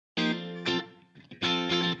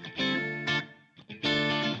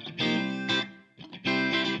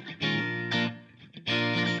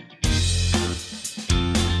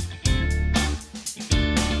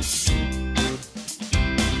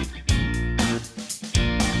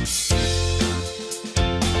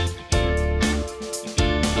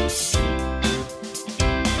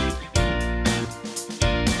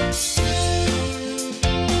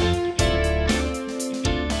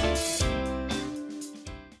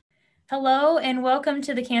Hello and welcome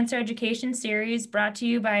to the Cancer Education Series brought to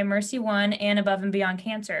you by Mercy One and Above and Beyond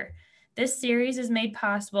Cancer. This series is made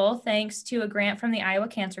possible thanks to a grant from the Iowa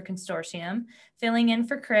Cancer Consortium. Filling in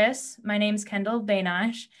for Chris, my name is Kendall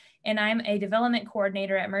Bainosh, and I'm a development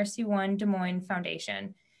coordinator at Mercy One Des Moines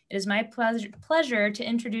Foundation. It is my pleasure to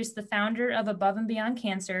introduce the founder of Above and Beyond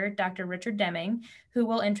Cancer, Dr. Richard Deming, who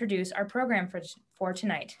will introduce our program for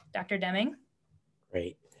tonight. Dr. Deming.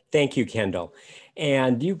 Great. Thank you, Kendall.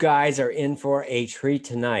 And you guys are in for a treat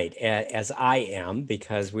tonight, as I am,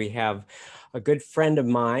 because we have a good friend of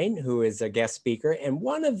mine who is a guest speaker. And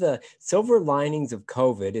one of the silver linings of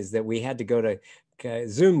COVID is that we had to go to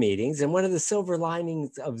Zoom meetings. And one of the silver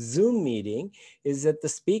linings of Zoom meeting is that the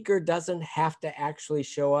speaker doesn't have to actually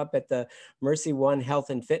show up at the Mercy One Health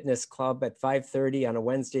and Fitness Club at 5:30 on a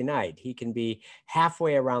Wednesday night. He can be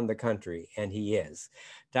halfway around the country, and he is.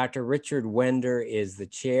 Dr. Richard Wender is the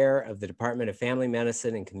chair of the Department of Family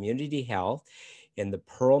Medicine and Community Health in the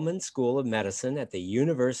Perelman School of Medicine at the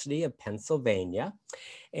University of Pennsylvania.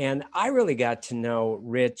 And I really got to know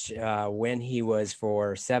Rich when he was,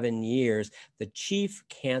 for 7 years, the Chief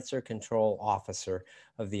Cancer Control Officer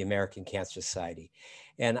of the American Cancer Society.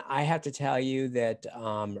 And I have to tell you that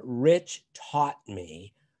Rich taught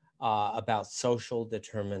me about social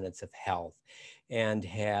determinants of health and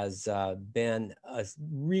has been a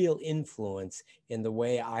real influence in the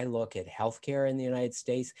way I look at healthcare in the United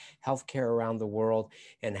States, healthcare around the world,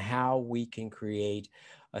 and how we can create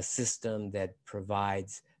a system that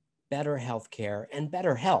provides better healthcare and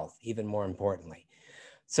better health, even more importantly.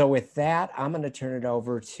 So with that, I'm going to turn it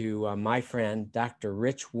over to my friend, Dr.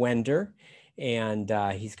 Rich Wender, and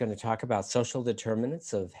he's going to talk about social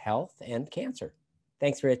determinants of health and cancer.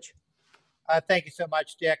 Thanks, Rich. Thank you so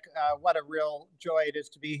much, Dick. What a real joy it is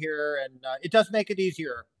to be here, and it does make it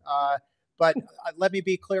easier. But let me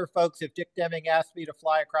be clear, folks, if Dick Deming asked me to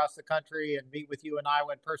fly across the country and meet with you in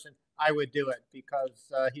Iowa in person, I would do it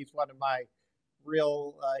because he's one of my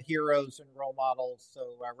real heroes and role models.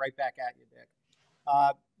 So right back at you, Dick.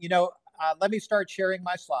 Let me start sharing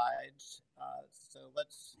my slides.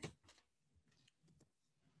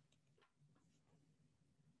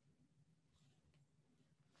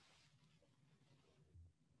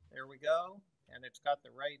 There we go. And it's got the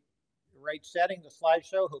right setting, the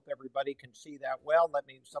slideshow. Hope everybody can see that well. Let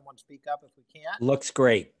someone speak up if we can't. Looks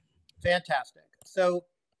great. Fantastic. So,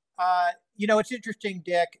 it's interesting,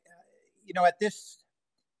 Dick.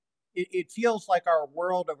 It feels like our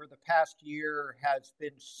world over the past year has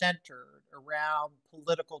been centered around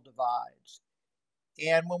political divides.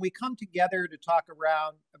 And when we come together to talk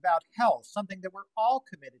about health, something that we're all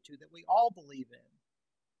committed to, that we all believe in,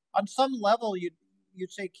 on some level, you'd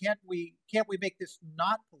say, can't we make this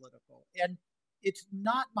not political? And it's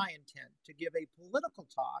not my intent to give a political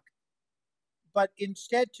talk, but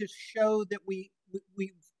instead to show that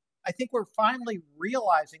I think we're finally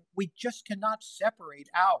realizing we just cannot separate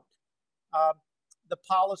out the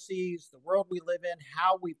policies, the world we live in,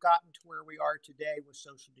 how we've gotten to where we are today with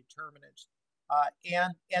social determinants,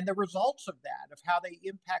 and the results of that, of how they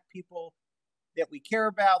impact people that we care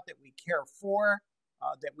about, that we care for,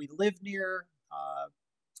 that we live near,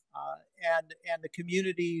 and the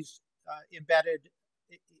communities embedded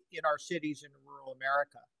in our cities in rural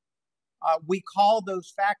America. We call those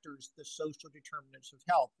factors the social determinants of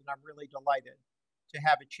health, and I'm really delighted to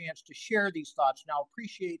have a chance to share these thoughts. Now,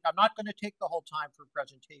 I'm not going to take the whole time for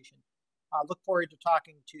presentation. I look forward to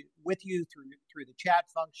talking with you through the chat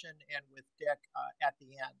function and with Dick at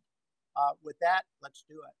the end. With that, let's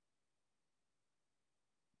do it.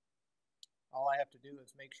 All I have to do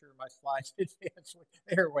is make sure my slides advance.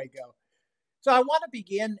 There we go. So I want to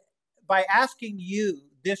begin by asking you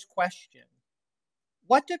this question.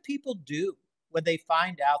 What do people do when they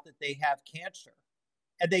find out that they have cancer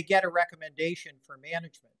and they get a recommendation for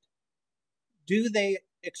management? Do they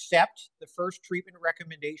accept the first treatment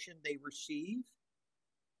recommendation they receive?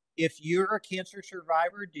 If you're a cancer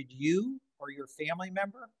survivor, did you or your family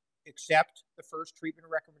member accept the first treatment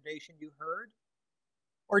recommendation you heard?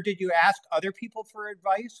 Or did you ask other people for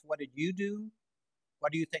advice? What did you do?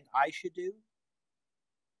 What do you think I should do?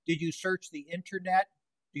 Did you search the internet?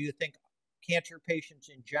 Do you think cancer patients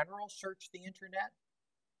in general search the internet?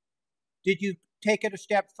 Did you take it a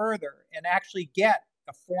step further and actually get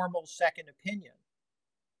a formal second opinion?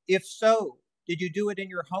 If so, did you do it in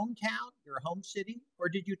your hometown, your home city, or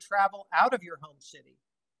did you travel out of your home city,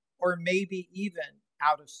 or maybe even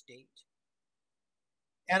out of state?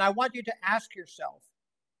 And I want you to ask yourself,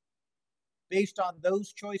 based on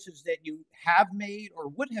those choices that you have made or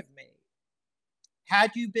would have made,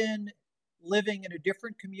 had you been living in a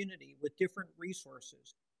different community with different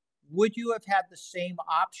resources, would you have had the same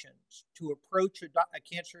options to approach a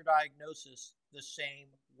cancer diagnosis the same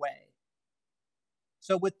way?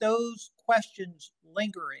 So with those questions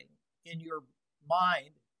lingering in your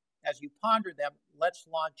mind as you ponder them, let's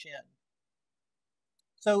launch in.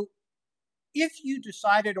 So if you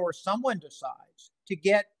decided, or someone decides, to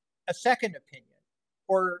get a second opinion,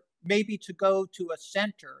 or maybe to go to a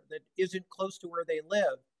center that isn't close to where they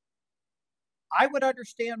live, I would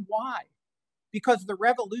understand why. Because the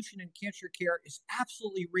revolution in cancer care is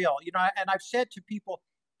absolutely real. And I've said to people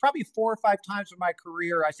probably 4 or 5 times in my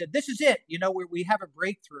career, I said, this is it, where we have a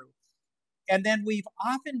breakthrough. And then we've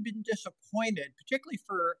often been disappointed, particularly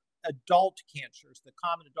for adult cancers, the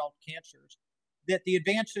common adult cancers, that the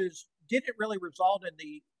advances didn't really result in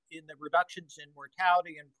the reductions in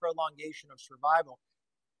mortality and prolongation of survival.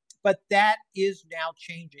 But that is now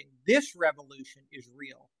changing. This revolution is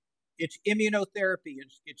real. It's immunotherapy,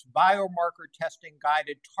 it's biomarker testing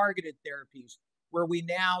guided targeted therapies, where we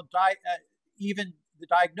now even the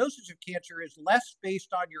diagnosis of cancer is less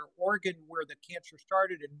based on your organ where the cancer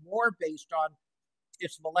started and more based on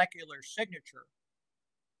its molecular signature.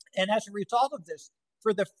 And as a result of this,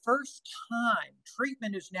 for the first time,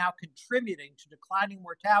 treatment is now contributing to declining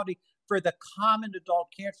mortality for the common adult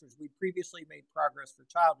cancers. We previously made progress for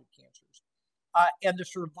childhood cancers. And the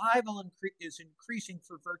survival is increasing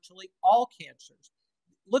for virtually all cancers.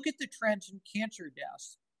 Look at the trends in cancer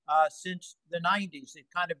deaths since the 90s. They've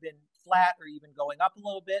kind of been flat or even going up a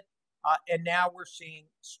little bit. And now we're seeing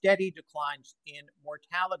steady declines in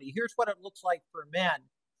mortality. Here's what it looks like for men.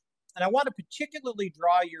 And I want to particularly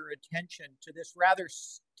draw your attention to this rather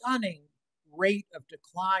stunning rate of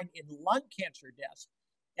decline in lung cancer deaths.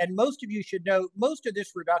 And most of you should know, most of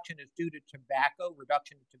this reduction is due to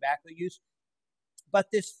reduction in tobacco use.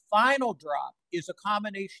 But this final drop is a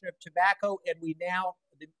combination of tobacco, and we now,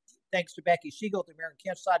 thanks to Becky Siegel at the American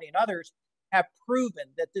Cancer Society and others, have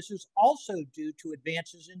proven that this is also due to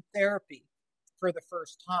advances in therapy for the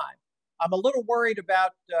first time. I'm a little worried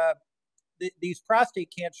about these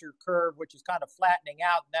prostate cancer curve, which is kind of flattening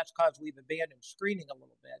out, and that's because we've abandoned screening a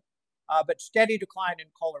little bit, but steady decline in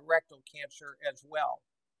colorectal cancer as well.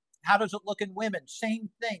 How does it look in women? Same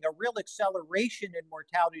thing, a real acceleration in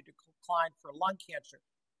mortality decline for lung cancer.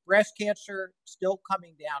 Breast cancer still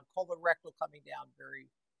coming down, colorectal coming down very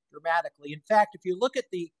dramatically. In fact, if you look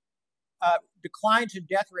at the declines in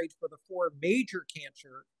death rates for the 4 major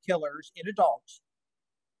cancer killers in adults,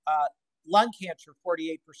 lung cancer,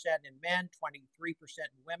 48% in men, 23%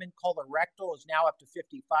 in women. Colorectal is now up to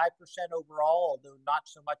 55% overall, although not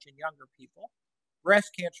so much in younger people.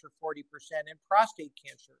 Breast cancer, 40%, and prostate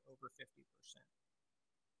cancer, over 50%.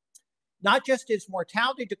 Not just is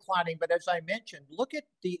mortality declining, but as I mentioned, look at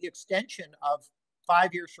the extension of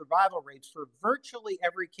 5-year survival rates for virtually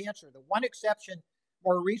every cancer. The one exception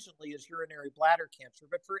more recently is urinary bladder cancer,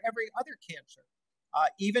 but for every other cancer,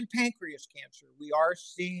 even pancreas cancer, we are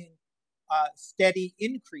seeing steady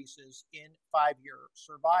increases in 5-year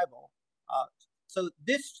survival. So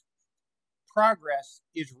this progress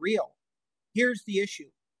is real. Here's the issue.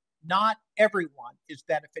 Not everyone is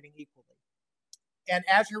benefiting equally. And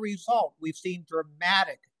as a result, we've seen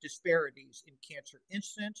dramatic disparities in cancer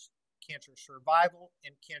incidence, cancer survival,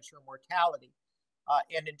 and cancer mortality.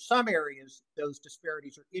 And in some areas, those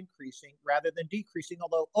disparities are increasing rather than decreasing,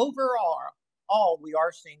 although overall, we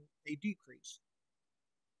are seeing a decrease.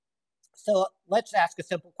 So let's ask a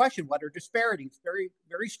simple question. What are disparities? Very,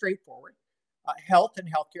 very straightforward. Health and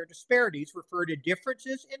healthcare disparities refer to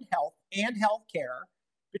differences in health and healthcare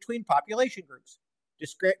between population groups.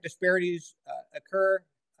 Disparities occur.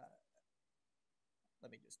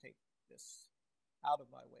 Let me just take this out of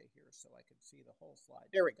my way here so I can see the whole slide.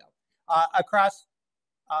 There we go. Across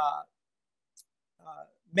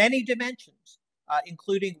many dimensions,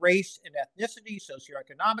 including race and ethnicity,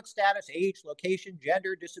 socioeconomic status, age, location,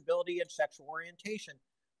 gender, disability, and sexual orientation.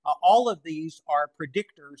 All of these are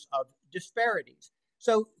predictors of disparities.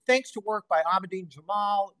 So thanks to work by Ahmadine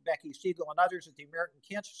Jamal, Becky Siegel, and others at the American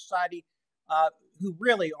Cancer Society, who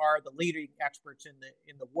really are the leading experts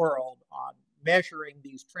in the world on measuring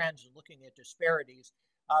these trends and looking at disparities,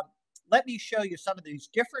 let me show you some of these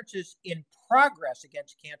differences in progress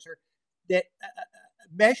against cancer that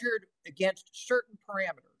measured against certain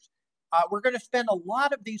parameters. We're going to spend a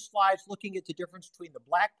lot of these slides looking at the difference between the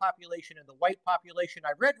Black population and the white population.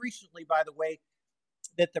 I read recently, by the way,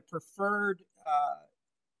 that the preferred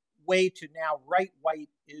way to now write white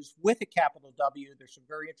is with a capital W. There's some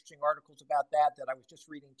very interesting articles about that I was just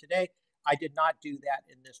reading today. I did not do that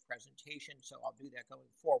in this presentation, so I'll do that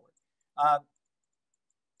going forward.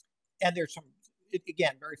 And there's some,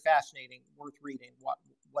 again, very fascinating, worth reading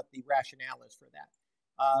what the rationale is for that.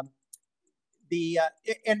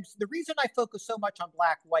 And the reason I focus so much on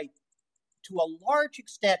black-white to a large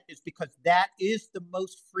extent is because that is the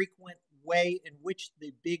most frequent way in which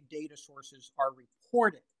the big data sources are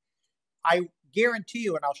reported. I guarantee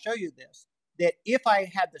you, and I'll show you this, that if I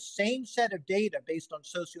had the same set of data based on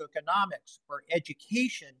socioeconomics or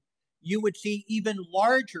education, you would see even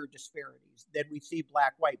larger disparities than we see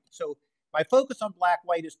black-white. So my focus on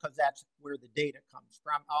black-white is because that's where the data comes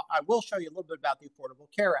from. I will show you a little bit about the Affordable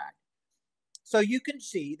Care Act. So you can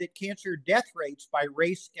see that cancer death rates by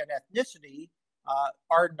race and ethnicity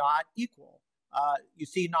are not equal. You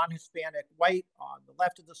see non-Hispanic white on the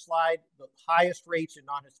left of the slide, the highest rates in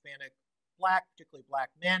non-Hispanic black, particularly black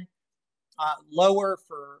men, lower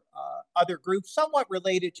for other groups, somewhat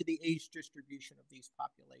related to the age distribution of these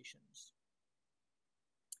populations.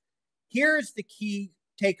 Here's the key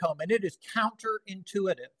take home, and it is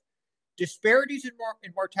counterintuitive. Disparities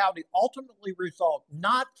in mortality ultimately result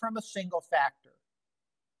not from a single factor.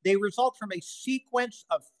 They result from a sequence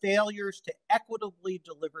of failures to equitably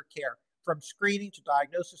deliver care, from screening to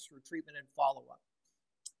diagnosis through treatment and follow-up.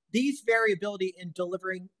 These variability in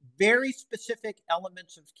delivering very specific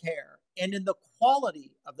elements of care and in the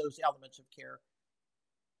quality of those elements of care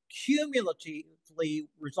cumulatively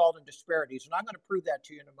result in disparities. And I'm going to prove that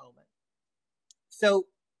to you in a moment. So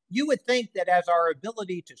you would think that as our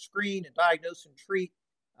ability to screen and diagnose and treat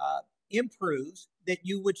improves, that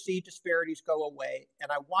you would see disparities go away.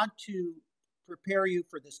 And I want to prepare you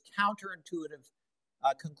for this counterintuitive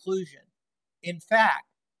conclusion. In fact,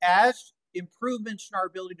 as improvements in our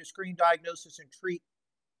ability to screen, diagnosis, and treat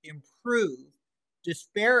improve,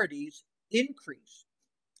 disparities increase.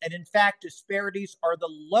 And in fact, disparities are the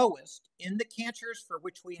lowest in the cancers for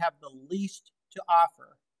which we have the least to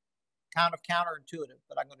offer. Kind of counterintuitive,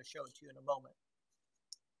 but I'm going to show it to you in a moment.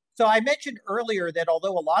 So I mentioned earlier that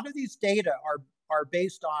although a lot of these data are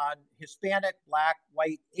based on Hispanic, Black,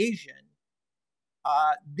 White, Asian,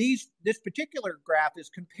 this particular graph is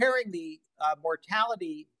comparing the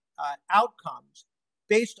mortality outcomes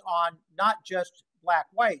based on not just Black,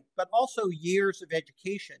 White, but also years of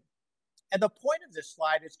education. And the point of this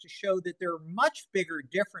slide is to show that there are much bigger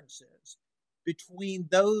differences between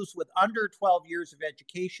those with under 12 years of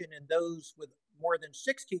education and those with more than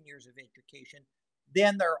 16 years of education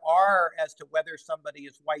than there are as to whether somebody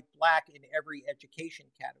is white, black in every education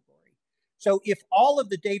category. So if all of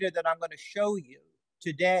the data that I'm going to show you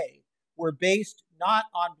today were based not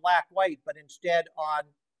on black, white, but instead on,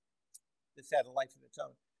 this had a life of its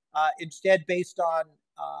own, instead based on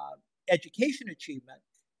education achievement,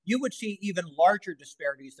 you would see even larger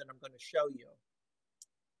disparities than I'm going to show you.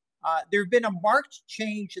 There have been a marked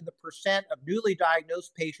change in the percent of newly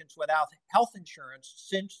diagnosed patients without health insurance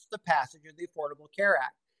since the passage of the Affordable Care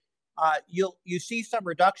Act. You see some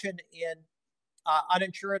reduction in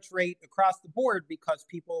uninsurance rate across the board because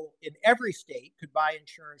people in every state could buy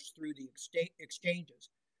insurance through the exchanges.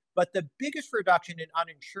 But the biggest reduction in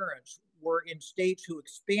uninsurance were in states who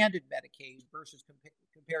expanded Medicaid versus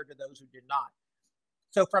compared to those who did not.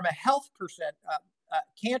 So from a health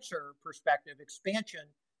cancer perspective, expansion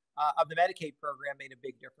of the Medicaid program made a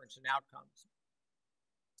big difference in outcomes.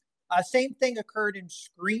 Same thing occurred in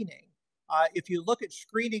screening. If you look at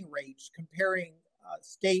screening rates comparing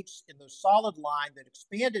states in the solid line that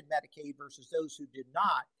expanded Medicaid versus those who did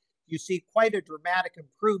not, you see quite a dramatic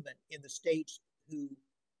improvement in the states who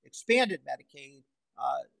expanded Medicaid.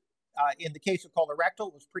 In the case of colorectal,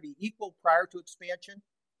 it was pretty equal prior to expansion,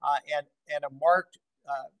 and a marked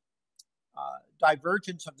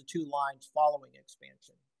divergence of the two lines following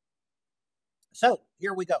expansion. So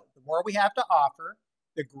here we go. The more we have to offer,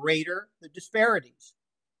 the greater the disparities.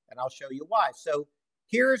 And I'll show you why. So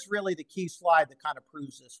here's really the key slide that kind of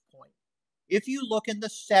proves this point. If you look in the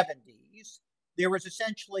 70s, there was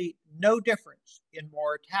essentially no difference in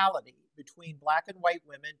mortality between black and white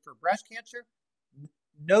women for breast cancer,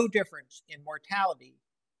 no difference in mortality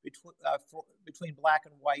between black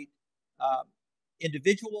and white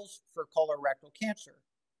individuals for colorectal cancer.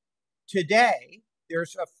 Today,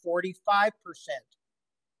 there's a 45%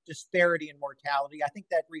 disparity in mortality. I think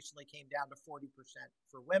that recently came down to 40%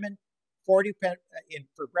 for women, 40%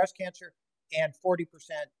 for breast cancer, and 40%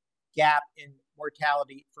 gap in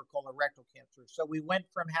mortality for colorectal cancer. So we went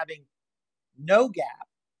from having no gap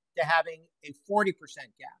to having a 40%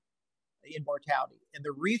 gap in mortality. And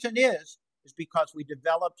the reason is because we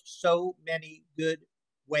developed so many good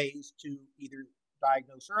ways to either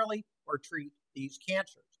diagnose early or treat these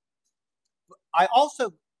cancers. I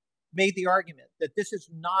also made the argument that this is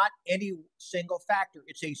not any single factor.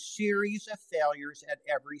 It's a series of failures at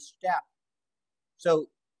every step. So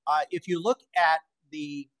if you look at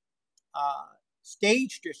the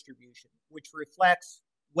stage distribution, which reflects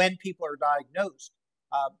when people are diagnosed.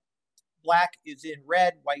 Black is in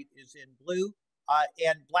red, white is in blue,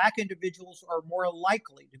 and Black individuals are more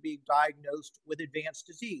likely to be diagnosed with advanced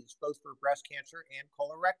disease, both for breast cancer and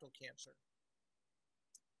colorectal cancer.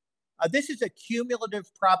 This is a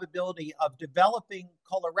cumulative probability of developing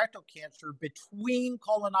colorectal cancer between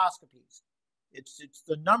colonoscopies. It's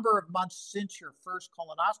the number of months since your first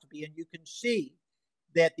colonoscopy, and you can see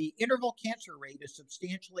that the interval cancer rate is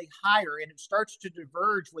substantially higher, and it starts to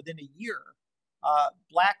diverge within a year,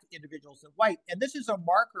 Black individuals than white. And this is a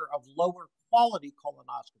marker of lower quality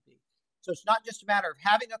colonoscopy. So it's not just a matter of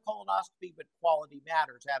having a colonoscopy, but quality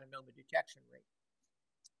matters, adenoma detection rate.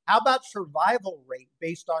 How about survival rate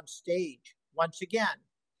based on stage? Once again,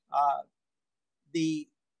 the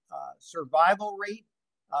survival rate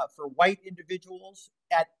for white individuals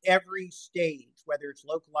at every stage, whether it's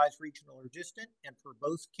localized, regional, or distant, and for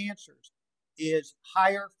both cancers, is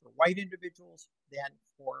higher for white individuals than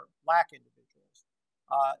for Black individuals.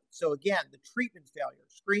 So again, the treatment failure,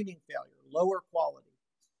 screening failure, lower quality.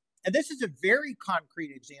 And this is a very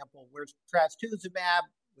concrete example where trastuzumab,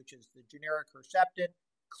 which is the generic Herceptin,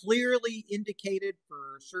 clearly indicated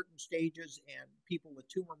for certain stages and people with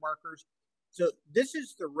tumor markers. So this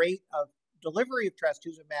is the rate of delivery of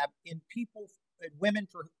trastuzumab in people and women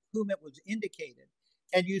for whom it was indicated.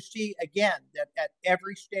 And you see, again, that at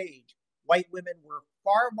every stage, white women were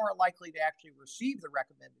far more likely to actually receive the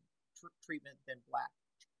recommended treatment than Black,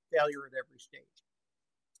 failure at every stage.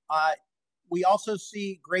 We also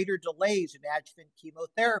see greater delays in adjuvant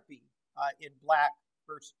chemotherapy in Black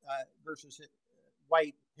versus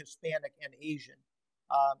white, Hispanic, and Asian.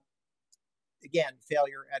 Again,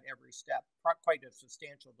 failure at every step, quite a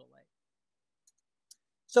substantial delay.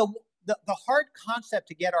 So the hard concept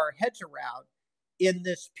to get our heads around in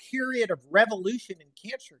this period of revolution in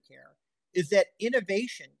cancer care is that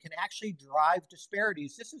innovation can actually drive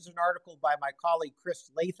disparities. This is an article by my colleague Chris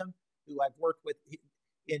Latham, who I've worked with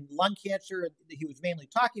in lung cancer. He was mainly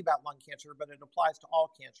talking about lung cancer, but it applies to all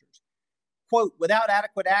cancers. Quote, without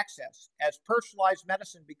adequate access, as personalized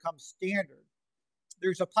medicine becomes standard,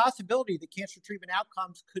 there's a possibility that cancer treatment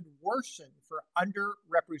outcomes could worsen for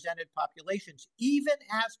underrepresented populations, even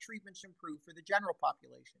as treatments improve for the general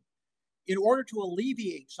population. In order to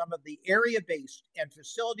alleviate some of the area-based and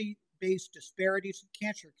facility-based disparities in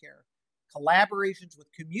cancer care, collaborations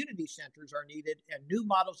with community centers are needed, and new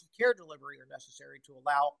models of care delivery are necessary to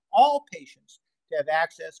allow all patients to have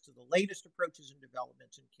access to the latest approaches and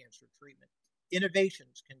developments in cancer treatment.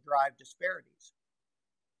 Innovations can drive disparities.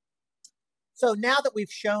 So now that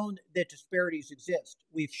we've shown that disparities exist,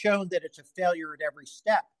 we've shown that it's a failure at every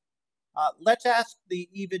step, let's ask the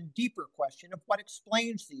even deeper question of what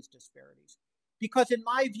explains these disparities. Because in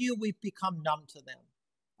my view, we've become numb to them.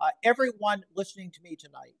 Everyone listening to me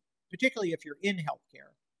tonight, particularly if you're in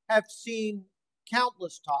healthcare, have seen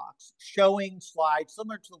countless talks showing slides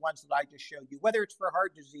similar to the ones that I just showed you, whether it's for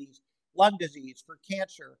heart disease, lung disease, for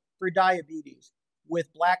cancer, for diabetes,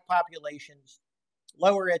 with Black populations,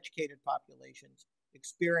 lower educated populations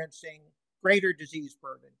experiencing greater disease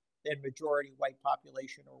burden than majority white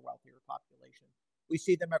population or wealthier population. We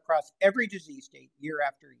see them across every disease state year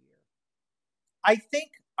after year. I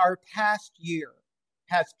think our past year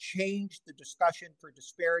has changed the discussion for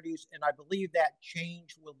disparities, and I believe that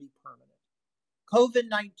change will be permanent.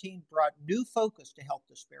 COVID-19 brought new focus to health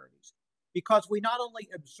disparities because we not only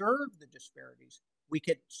observed the disparities, we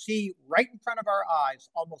could see right in front of our eyes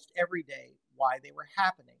almost every day why they were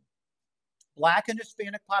happening. Black and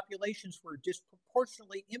Hispanic populations were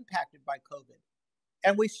disproportionately impacted by COVID,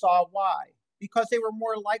 and we saw why. Because they were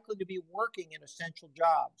more likely to be working in essential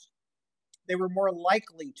jobs. They were more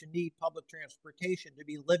likely to need public transportation, to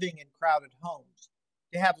be living in crowded homes,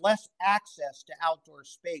 to have less access to outdoor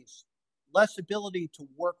space, less ability to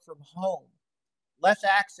work from home, less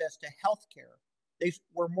access to health care. They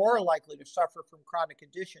were more likely to suffer from chronic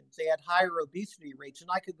conditions. They had higher obesity rates,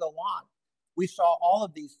 and I could go on. We saw all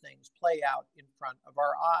of these things play out in front of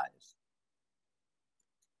our eyes.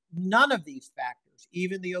 None of these factors,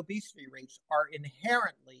 even the obesity rates, are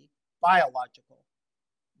inherently biological.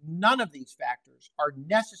 None of these factors are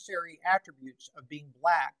necessary attributes of being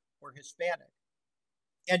Black or Hispanic.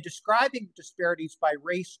 And describing disparities by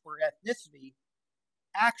race or ethnicity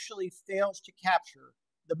actually fails to capture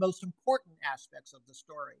the most important aspects of the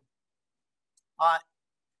story.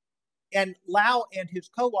 And Lau and his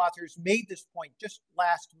co-authors made this point just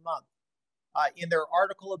last month in their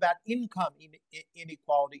article about income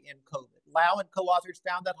inequality in COVID. Lau and co-authors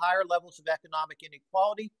found that higher levels of economic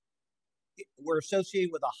inequality were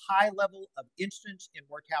associated with a high level of incidence and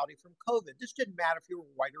mortality from COVID. This didn't matter if you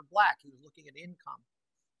were white or black. He was looking at income.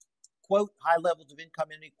 Quote, high levels of income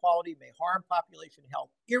inequality may harm population health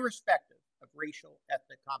irrespective of racial,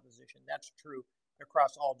 ethnic composition. That's true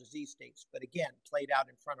across all disease states, but again, played out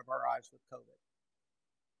in front of our eyes with COVID.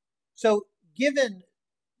 So given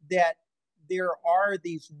that there are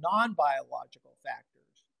these non-biological factors,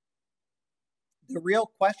 the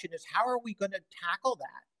real question is, how are we going to tackle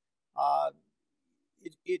that?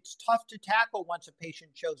 It's tough to tackle once a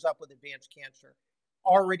patient shows up with advanced cancer,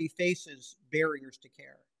 already faces barriers to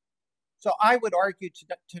care. So I would argue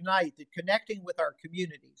tonight that connecting with our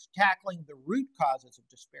communities, tackling the root causes of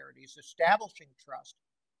disparities, establishing trust,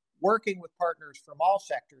 working with partners from all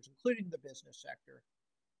sectors, including the business sector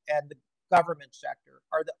and the government sector,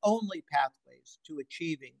 are the only pathways to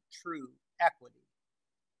achieving true equity.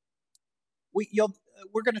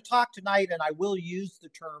 We're going to talk tonight, and I will use the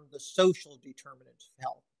term the social determinants of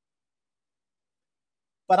health.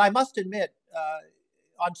 But I must admit,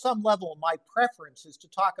 on some level, my preference is to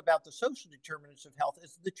talk about the social determinants of health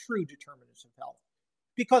as the true determinants of health,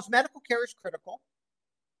 because medical care is critical,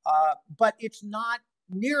 but it's not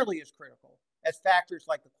nearly as critical as factors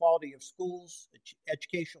like the quality of schools,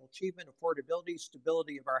 educational achievement, affordability,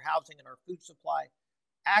 stability of our housing and our food supply,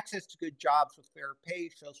 access to good jobs with fair pay,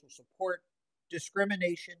 social support,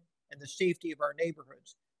 discrimination, and the safety of our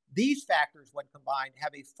neighborhoods. These factors, when combined,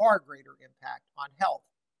 have a far greater impact on health.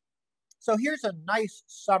 So here's a nice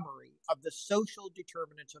summary of the social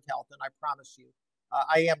determinants of health, and I promise you,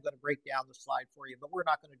 I am going to break down the slide for you, but we're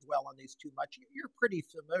not going to dwell on these too much. You're pretty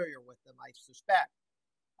familiar with them, I suspect.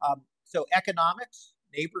 So economics,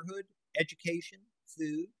 neighborhood, education,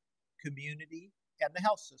 food, community, and the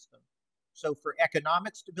health system. So for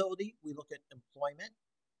economic stability, we look at employment,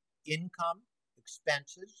 income,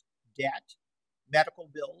 expenses, debt, medical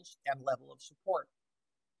bills, and level of support.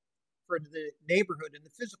 For the neighborhood and the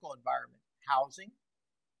physical environment, housing,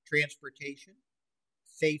 transportation,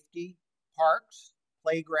 safety, parks,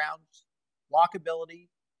 playgrounds, walkability,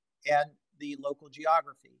 and the local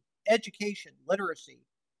geography. Education, literacy,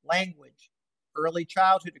 language, early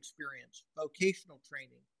childhood experience, vocational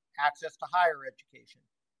training, access to higher education.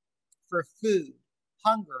 For food,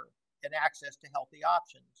 hunger, and access to healthy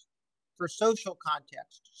options. For social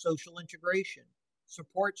context, social integration,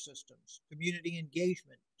 support systems, community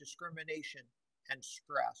engagement, discrimination, and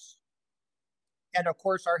stress. And of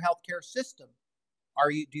course, our healthcare system.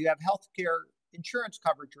 Do you have healthcare insurance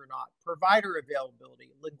coverage or not? Provider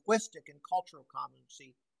availability, linguistic and cultural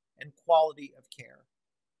competency, and quality of care.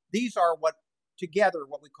 These are what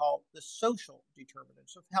we call the social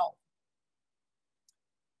determinants of health.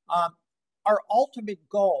 Our ultimate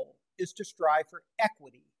goal is to strive for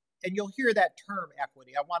equity. And you'll hear that term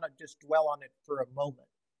equity. I want to just dwell on it for a moment,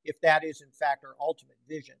 if that is in fact our ultimate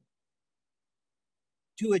vision.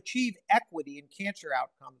 To achieve equity in cancer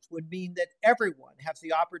outcomes would mean that everyone has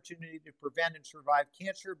the opportunity to prevent and survive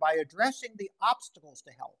cancer by addressing the obstacles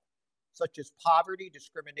to health, such as poverty,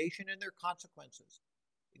 discrimination, and their consequences,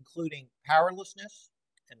 including powerlessness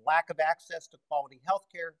and lack of access to quality health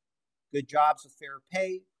care, good jobs with fair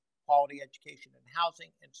pay, quality education and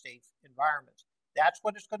housing, and safe environments. That's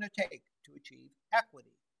what it's going to take to achieve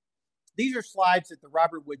equity. These are slides that the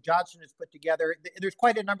Robert Wood Johnson has put together. There's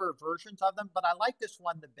quite a number of versions of them, but I like this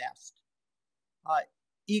one the best.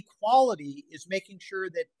 Equality is making sure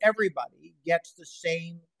that everybody gets the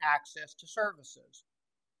same access to services.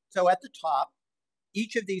 So at the top,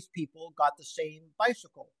 each of these people got the same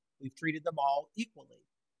bicycle. We've treated them all equally.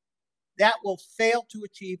 That will fail to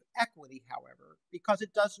achieve equity, however, because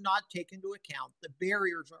it does not take into account the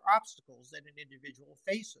barriers or obstacles that an individual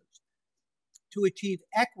faces. To achieve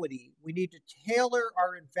equity, we need to tailor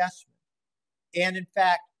our investment and, in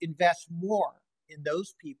fact, invest more in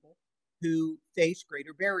those people who face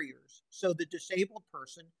greater barriers. So the disabled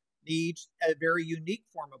person needs a very unique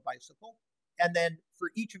form of bicycle, and then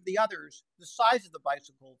for each of the others, the size of the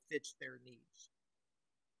bicycle fits their needs.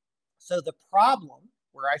 So the problem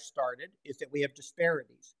where I started is that we have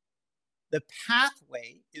disparities. The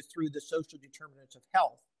pathway is through the social determinants of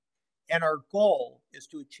health, and our goal is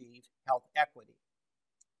to achieve health equity.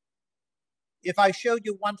 If I showed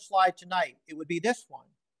you one slide tonight, it would be this one,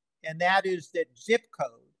 and that is that zip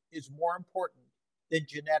code is more important than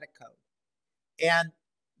genetic code. And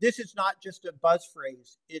this is not just a buzz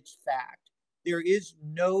phrase, it's fact. There is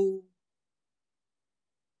no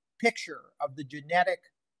picture of the genetic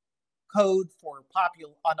code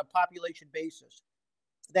on a population basis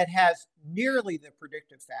that has nearly the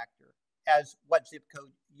predictive factor as what zip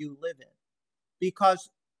code you live in, because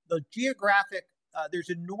the geographic there's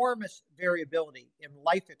enormous variability in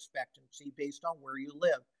life expectancy based on where you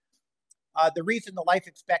live. The reason the life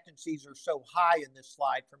expectancies are so high in this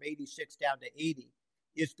slide, from 86 down to 80,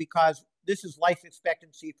 is because this is life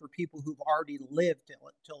expectancy for people who've already lived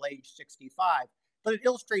till age 65. But it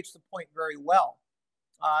illustrates the point very well,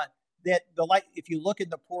 that if you look in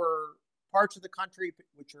the poorer parts of the country,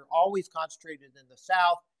 which are always concentrated in the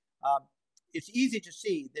South, it's easy to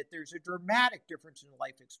see that there's a dramatic difference in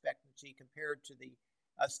life expectancy compared to the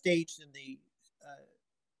states in the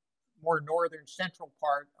more northern central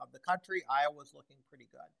part of the country. Iowa's looking pretty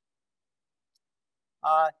good.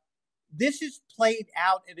 This is played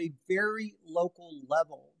out at a very local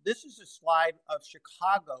level. This is a slide of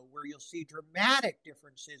Chicago where you'll see dramatic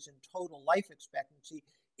differences in total life expectancy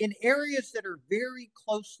in areas that are very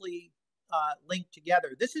closely linked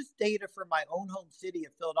together. This is data from my own home city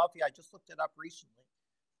of Philadelphia. I just looked it up recently.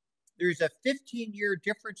 There's a 15-year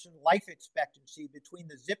difference in life expectancy between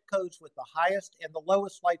the zip codes with the highest and the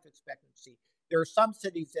lowest life expectancy. There are some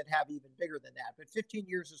cities that have even bigger than that, but 15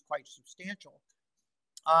 years is quite substantial.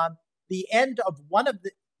 The end of one of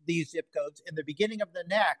these zip codes and the beginning of the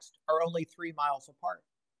next are only 3 miles apart.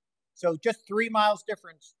 So just 3 miles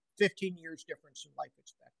difference, 15 years difference in life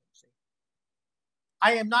expectancy.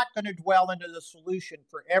 I am not going to dwell into the solution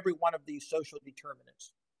for every one of these social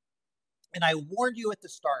determinants. And I warned you at the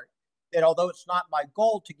start that although it's not my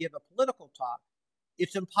goal to give a political talk,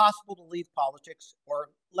 it's impossible to leave politics, or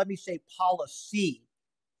let me say policy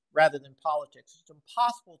rather than politics. It's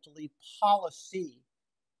impossible to leave policy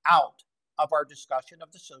out of our discussion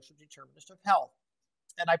of the social determinants of health.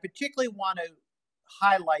 And I particularly want to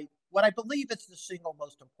highlight what I believe is the single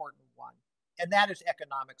most important one, and that is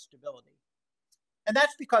economic stability. And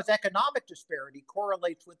that's because economic disparity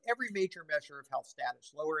correlates with every major measure of health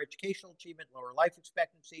status: lower educational achievement, lower life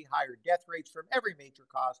expectancy, higher death rates from every major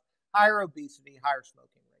cause, higher obesity, higher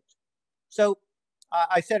smoking rates. So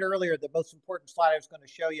I said earlier the most important slide I was going to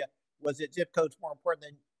show you was that zip code's more important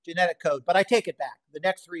than genetic code, but I take it back. The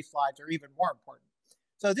next 3 slides are even more important.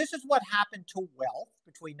 So this is what happened to wealth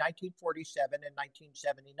between 1947 and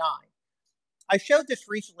 1979. I showed this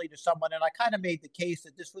recently to someone, and I kind of made the case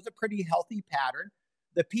that this was a pretty healthy pattern.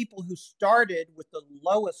 The people who started with the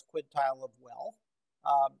lowest quintile of wealth,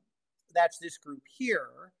 that's this group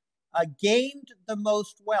here, gained the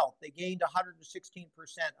most wealth. They gained 116%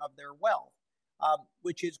 of their wealth,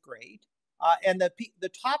 which is great. And the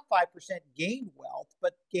top 5% gained wealth,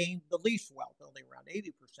 but gained the least wealth, only around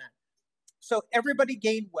 80%. So everybody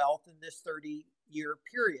gained wealth in this 30-year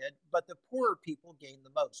period, but the poorer people gained the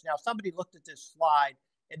most. Now, somebody looked at this slide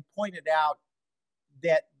and pointed out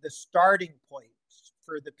that the starting points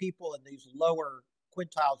for the people in these lower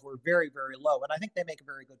quintiles were very, very low. And I think they make a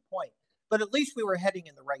very good point. But at least we were heading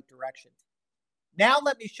in the right direction. Now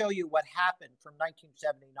let me show you what happened from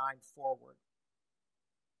 1979 forward.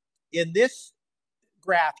 In this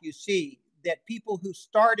graph, you see that people who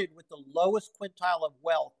started with the lowest quintile of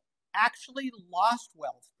wealth actually lost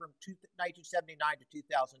wealth from 1979 to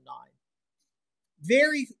 2009.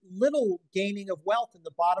 Very little gaining of wealth in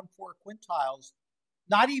the bottom 4 quintiles,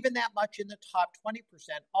 not even that much in the top 20%.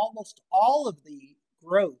 Almost all of the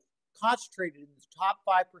growth concentrated in the top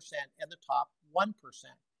 5% and the top 1%.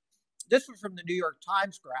 This was from the New York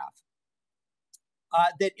Times graph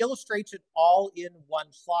that illustrates it all in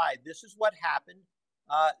one slide. This is what happened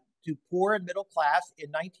to poor and middle class in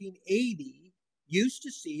 1980. Used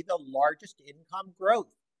to see the largest income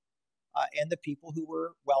growth, and the people who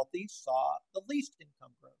were wealthy saw the least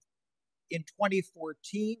income growth. In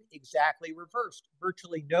 2014, exactly reversed.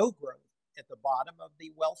 Virtually no growth at the bottom of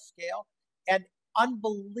the wealth scale, and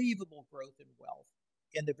unbelievable growth in wealth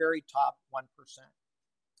in the very top 1%.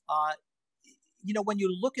 When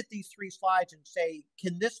you look at these 3 slides and say,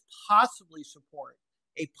 can this possibly support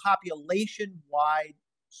a population-wide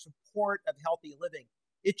support of healthy living?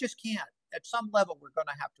 It just can't. At some level, we're going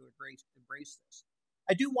to have to embrace this.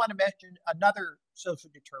 I do want to mention another social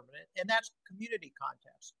determinant, and that's community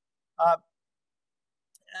context,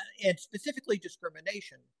 and specifically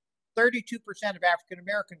discrimination. 32% of African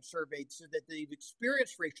Americans surveyed said that they've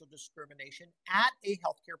experienced racial discrimination at a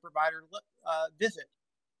healthcare provider visit.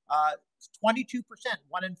 22%,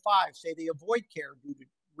 1 in 5, say they avoid care due to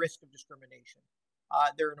risk of discrimination.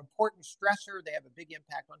 They're an important stressor. They have a big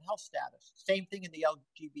impact on health status. Same thing in the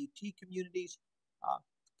LGBT communities.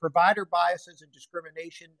 Provider biases and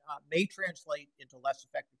discrimination may translate into less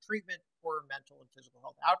effective treatment, poorer mental and physical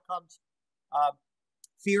health outcomes.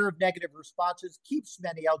 Fear of negative responses keeps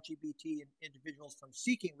many LGBT individuals from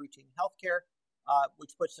seeking routine health care,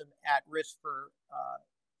 which puts them at risk for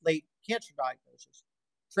late cancer diagnosis.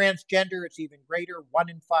 Transgender, it's even greater. 1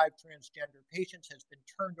 in 5 transgender patients has been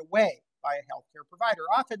turned away by a healthcare provider,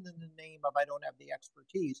 often in the name of I don't have the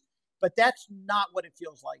expertise. But that's not what it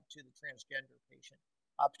feels like to the transgender patient,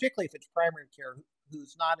 particularly if it's primary care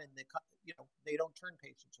who's not in the, they don't turn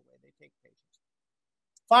patients away, they take patients.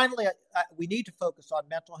 Finally, we need to focus on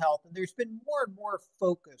mental health, and there's been more and more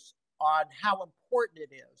focus on how important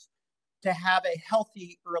it is to have a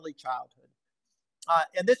healthy early childhood.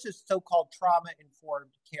 And this is so-called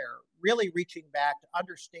trauma-informed care, really reaching back to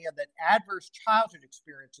understand that adverse childhood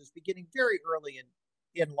experiences beginning very early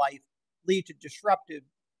in life lead to disruptive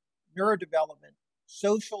neurodevelopment,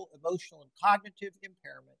 social, emotional, and cognitive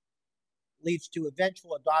impairment, leads to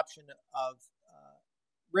eventual adoption of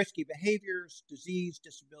risky behaviors, disease,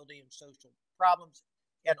 disability, and social problems,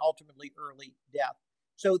 and ultimately early death.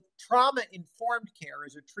 So trauma-informed care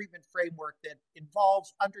is a treatment framework that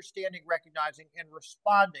involves understanding, recognizing, and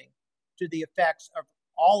responding to the effects of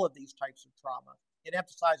all of these types of trauma. It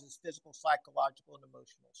emphasizes physical, psychological, and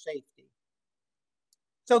emotional safety.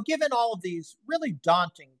 So given all of these really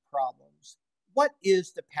daunting problems, what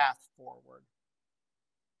is the path forward?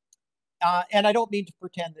 And I don't mean to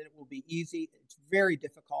pretend that it will be easy. It's very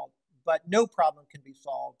difficult, but no problem can be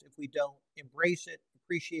solved if we don't embrace it,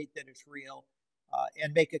 appreciate that it's real,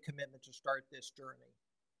 and make a commitment to start this journey.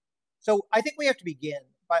 So I think we have to begin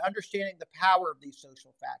by understanding the power of these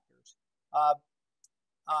social factors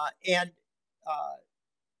and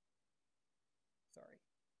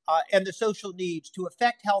the social needs to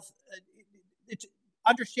affect health.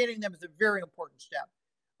 Understanding them is a very important step.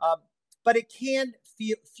 But it can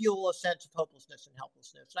fuel a sense of hopelessness and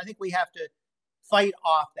helplessness. And I think we have to fight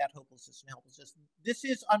off that hopelessness and helplessness. This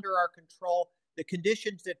is under our control. The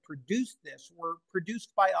conditions that produced this were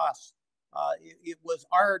produced by us. It was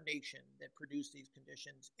our nation that produced these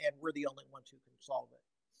conditions, and we're the only ones who can solve it.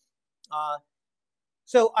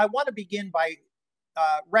 So I want to begin by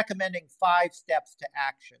recommending 5 steps to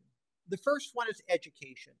action. The first one is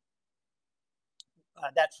education.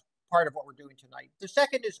 That's part of what we're doing tonight. The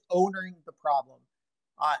second is owning the problem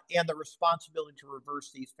and the responsibility to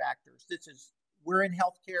reverse these factors. We're in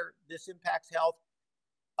healthcare, this impacts health,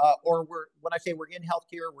 or when I say we're in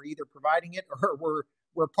healthcare, we're either providing it or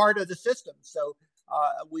we're part of the system. So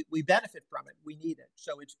we benefit from it, we need it.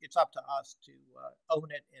 So it's up to us to own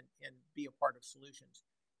it and be a part of solutions.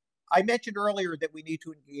 I mentioned earlier that we need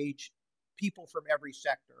to engage people from every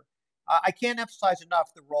sector. I can't emphasize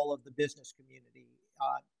enough the role of the business community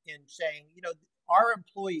in saying, our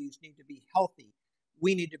employees need to be healthy.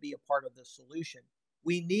 We need to be a part of the solution.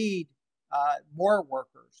 We need more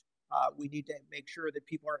workers. We need to make sure that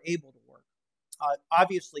people are able to work.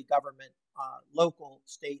 Obviously, government, local,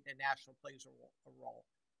 state, and national plays a role.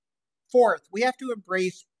 Fourth, we have to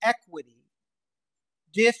embrace equity.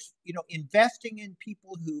 Investing in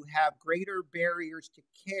people who have greater barriers to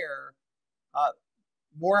care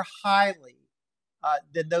more highly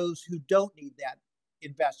than those who don't need that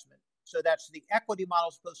investment. So that's the equity model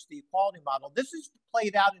as opposed to the equality model. This is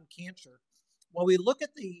played out in cancer. When we look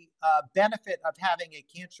at the benefit of having a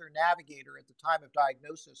cancer navigator at the time of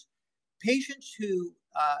diagnosis, patients who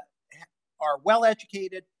are well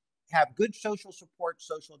educated, have good social support,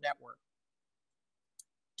 social network,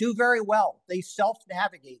 do very well. They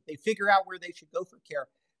self-navigate. They figure out where they should go for care.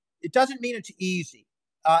 It doesn't mean it's easy.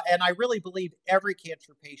 And I really believe every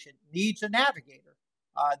cancer patient needs a navigator.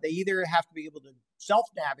 They either have to be able to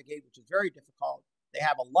self-navigate, which is very difficult. They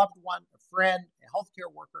have a loved one, a friend, a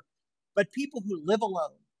healthcare worker. But people who live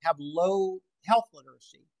alone, have low health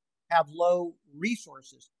literacy, have low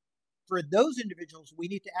resources, for those individuals, we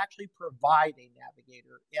need to actually provide a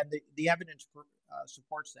navigator, and the evidence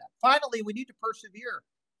supports that. Finally, we need to persevere.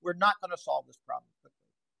 We're not going to solve this problem quickly.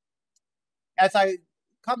 As I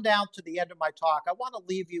come down to the end of my talk, I want to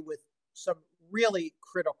leave you with some really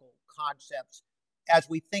critical concepts as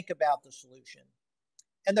we think about the solution.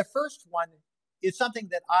 And the first one is something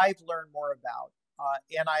that I've learned more about,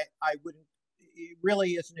 and it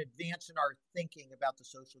really is an advance in our thinking about the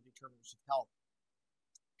social determinants of health.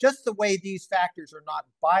 Just the way these factors are not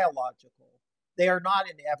biological, they are not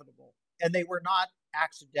inevitable, and they were not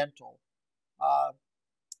accidental.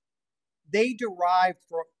 They derived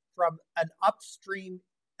from an upstream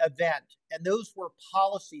event, and those were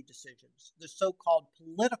policy decisions, the so-called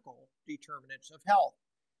political determinants of health.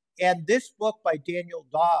 And this book by Daniel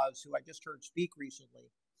Dawes, who I just heard speak recently,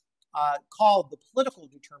 called The Political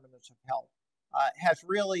Determinants of Health, has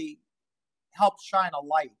really helped shine a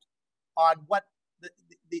light on what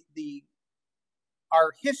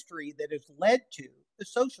our history that has led to the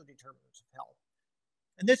social determinants of health.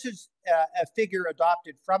 And this is a figure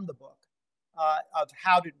adopted from the book of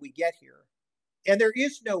how did we get here. And there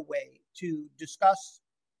is no way to discuss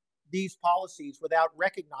these policies without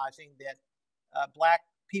recognizing that Black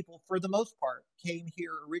people, for the most part, came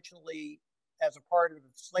here originally as a part of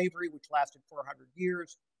slavery, which lasted 400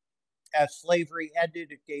 years. As slavery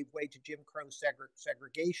ended, it gave way to Jim Crow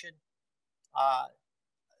segregation.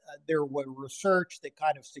 There was research that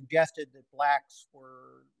kind of suggested that Blacks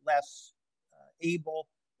were less able,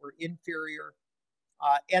 were inferior.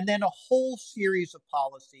 And then a whole series of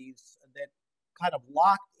policies that kind of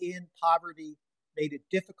locked in poverty, made it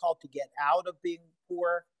difficult to get out of being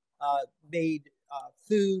poor, made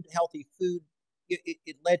food, healthy food.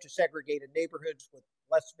 It led to segregated neighborhoods with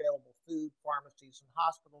less available food, pharmacies, and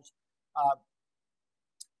hospitals,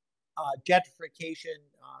 gentrification,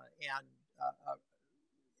 and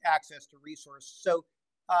access to resources. So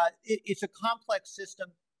it's a complex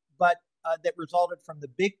system, but that resulted from the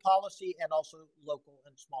big policy and also local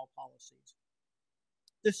and small policies.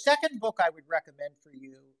 The second book I would recommend for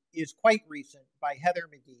you is quite recent, by Heather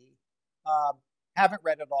McGhee. Haven't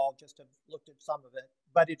read it all, just have looked at some of it,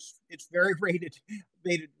 but it's very rated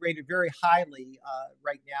very highly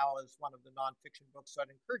right now as one of the nonfiction books. So I'd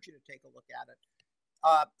encourage you to take a look at it.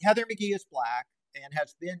 Heather McGhee is Black and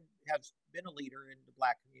has been a leader in the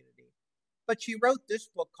Black community. But she wrote this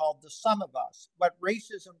book called The Sum of Us: What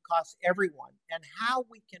Racism Costs Everyone and How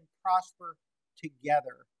We Can Prosper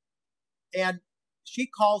Together. And she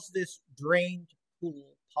calls this drained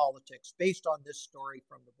pool politics, based on this story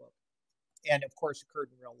from the book, and of course occurred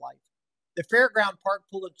in real life. The Fairground Park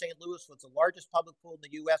Pool in St. Louis was the largest public pool in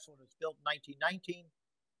the U.S. when it was built in 1919.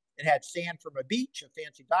 It had sand from a beach, a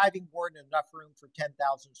fancy diving board, and enough room for 10,000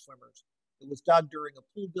 swimmers. It was dug during a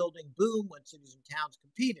pool building boom when cities and towns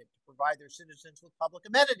competed to provide their citizens with public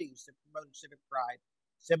amenities that promoted civic pride,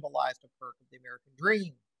 symbolized a perk of the American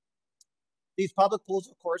dream. These public pools,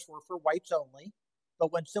 of course, were for whites only,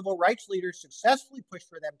 but when civil rights leaders successfully pushed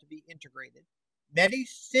for them to be integrated, many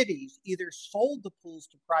cities either sold the pools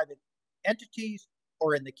to private entities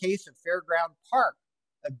or, in the case of Fairground Park,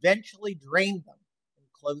 eventually drained them and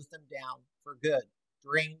closed them down for good.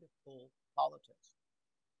 Drained pool politics.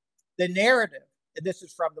 The narrative, and this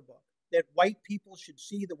is from the book, that white people should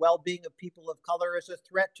see the well-being of people of color as a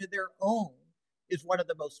threat to their own is one of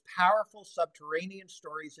the most powerful subterranean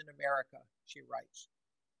stories in America, she writes.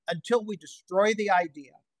 Until we destroy the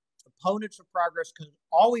idea, opponents of progress can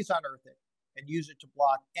always unearth it and use it to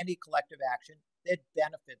block any collective action that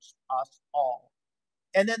benefits us all.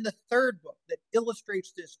 And then the third book that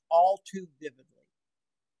illustrates this all too vividly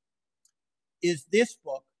is this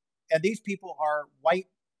book, and these people are white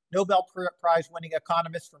Nobel Prize winning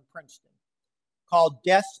economists from Princeton, called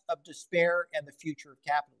Deaths of Despair and the Future of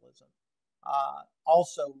Capitalism.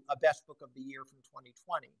 Also a best book of the year from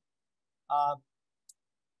 2020.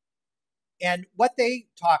 And what they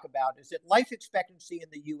talk about is that life expectancy in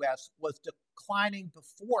the US was declining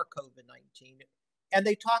before COVID-19. And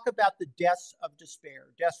they talk about the deaths of despair.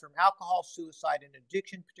 Deaths from alcohol, suicide, and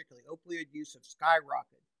addiction, particularly opioid use, have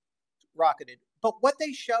skyrocketed. But what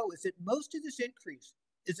they show is that most of this increase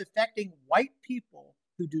is affecting white people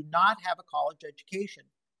who do not have a college education.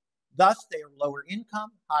 Thus, they are lower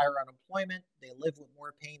income, higher unemployment, they live with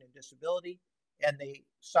more pain and disability, and they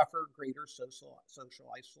suffer greater social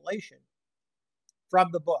isolation.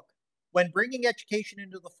 From the book, when bringing education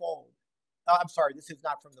into the fold, I'm sorry, this is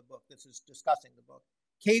not from the book, this is discussing the book.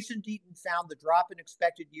 Case and Deaton found the drop in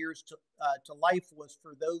expected years to life was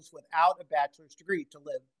for those without a bachelor's degree to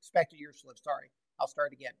live, expected years to live, sorry, I'll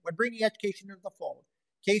start again. When bringing education into the fold,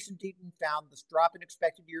 Case and Deaton found this drop in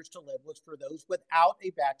expected years to live was for those without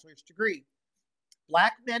a bachelor's degree.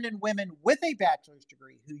 Black men and women with a bachelor's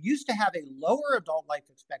degree who used to have a lower adult life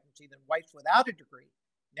expectancy than whites without a degree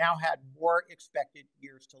now had more expected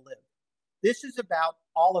years to live. This is about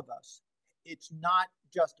all of us. It's not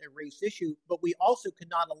just a race issue, but we also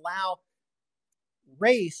cannot allow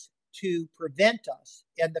race to prevent us,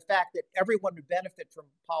 and the fact that everyone would benefit from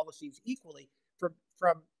policies equally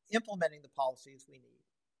from implementing the policies we need.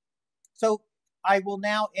 So I will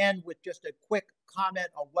now end with just a quick comment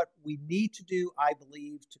on what we need to do, I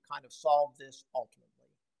believe, to kind of solve this ultimately.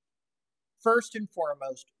 First and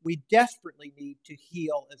foremost, we desperately need to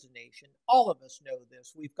heal as a nation. All of us know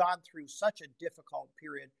this. We've gone through such a difficult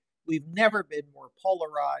period. We've never been more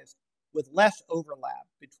polarized, with less overlap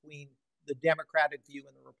between the Democratic view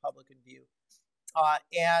and the Republican view.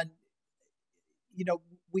 And, you know,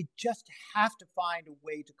 we just have to find a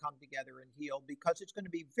way to come together and heal, because it's going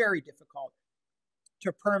to be very difficult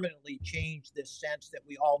to permanently change this sense that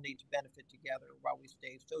we all need to benefit together while we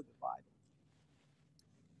stay so divided.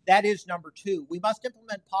 That is number two. We must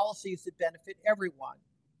implement policies that benefit everyone.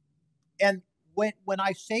 And when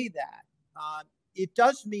I say that, it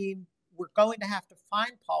does mean we're going to have to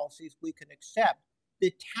find policies we can accept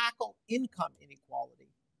that tackle income inequality.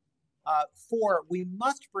 Four, we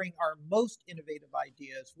must bring our most innovative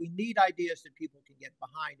ideas. We need ideas that people can get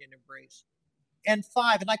behind and embrace. And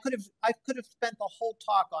five, and I could have spent the whole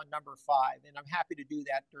talk on number five, and I'm happy to do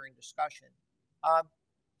that during discussion.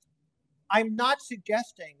 I'm not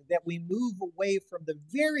suggesting that we move away from the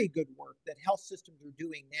very good work that health systems are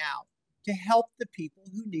doing now to help the people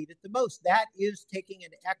who need it the most. That is taking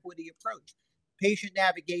an equity approach. Patient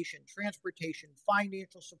navigation, transportation,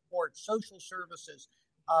 financial support, social services,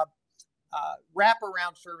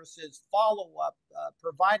 wraparound services, follow-up,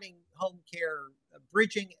 providing home care,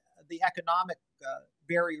 bridging the economic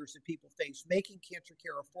barriers that people face, making cancer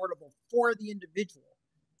care affordable for the individual.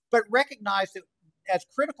 But recognize that as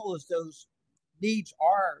critical as those needs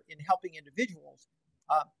are in helping individuals,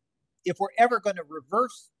 if we're ever going to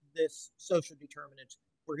reverse this social determinants,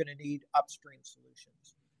 we're going to need upstream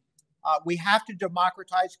solutions. We have to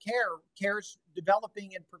democratize care. Care's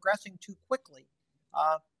developing and progressing too quickly.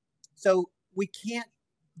 So we can't,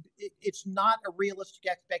 it's not a realistic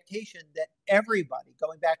expectation that everybody,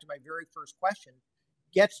 going back to my very first question,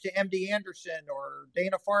 gets to MD Anderson or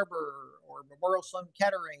Dana-Farber or Memorial Sloan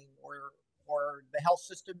Kettering or the health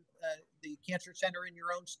system, the cancer center in your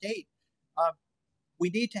own state. We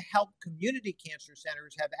need to help community cancer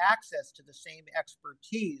centers have access to the same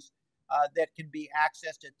expertise that can be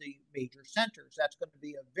accessed at the major centers. That's going to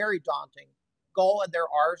be a very daunting goal, and there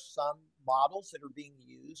are some models that are being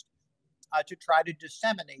used to try to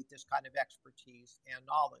disseminate this kind of expertise and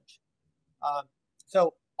knowledge.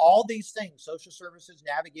 So all these things, social services,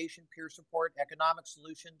 navigation, peer support, economic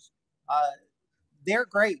solutions, they're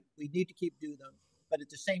great. We need to keep doing them. But at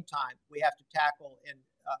the same time, we have to tackle and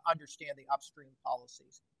understand the upstream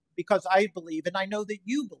policies. Because I believe, and I know that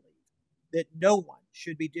you believe, that no one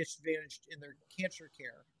should be disadvantaged in their cancer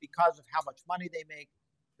care because of how much money they make,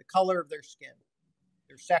 the color of their skin,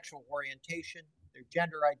 their sexual orientation, their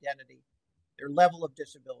gender identity, their level of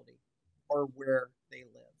disability, or where they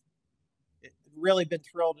live. It's really been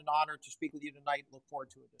thrilled and honored to speak with you tonight. Look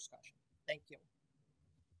forward to a discussion. Thank you.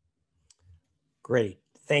 Great.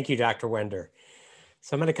 Thank you, Dr. Wender.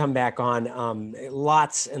 So I'm going to come back on.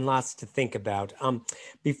 Lots and lots to think about.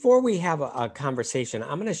 Before we have a conversation,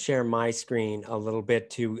 I'm going to share my screen a little bit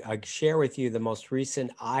to share with you the most recent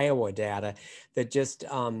Iowa data that just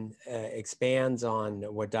expands on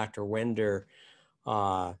what Dr. Wender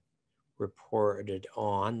reported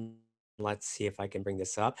on. Let's see if I can bring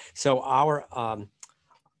this up. So our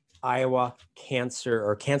Iowa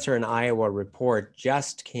Cancer in Iowa report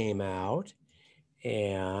just came out,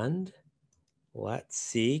 and let's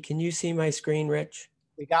see. Can you see my screen, Rich?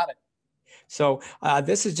 We got it. So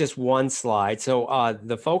this is just one slide. So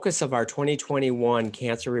the focus of our 2021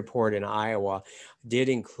 cancer report in Iowa did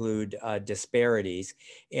include disparities.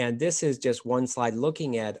 And this is just one slide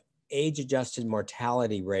looking at age-adjusted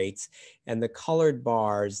mortality rates. And the colored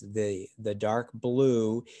bars, the dark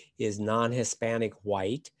blue is non-Hispanic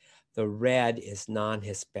white. The red is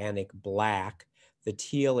non-Hispanic black. The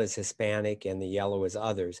teal is Hispanic and the yellow is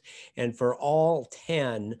others. And for all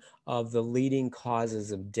 10 of the leading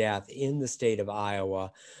causes of death in the state of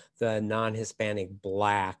Iowa, the non-Hispanic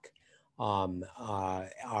black are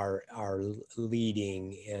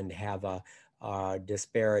leading and have a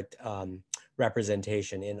disparate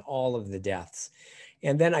representation in all of the deaths.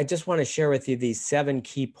 And then I just want to share with you these 7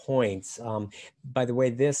 key points. By the way,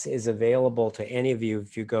 this is available to any of you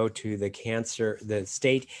if you go to the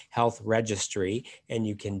State Health Registry, and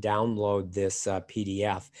you can download this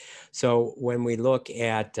PDF. So when we look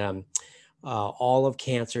at all of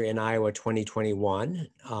cancer in Iowa 2021,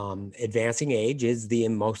 advancing age is the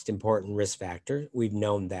most important risk factor. We've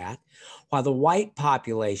known that. While the white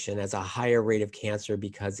population has a higher rate of cancer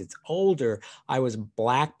because it's older, Iowa's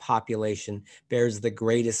black population bears the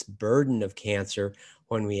greatest burden of cancer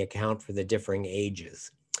when we account for the differing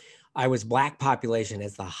ages. Iowa's black population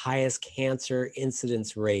has the highest cancer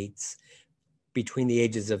incidence rates between the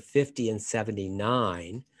ages of 50 and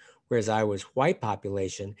 79, whereas Iowa's white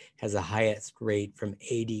population has the highest rate from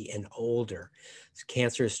 80 and older. So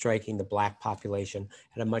cancer is striking the black population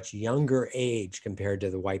at a much younger age compared to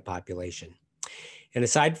the white population. And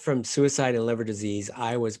aside from suicide and liver disease,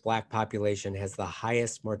 Iowa's black population has the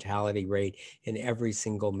highest mortality rate in every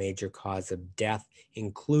single major cause of death,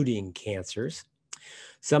 including cancers.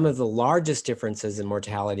 Some of the largest differences in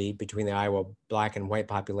mortality between the Iowa black and white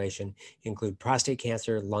population include prostate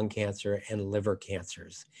cancer, lung cancer, and liver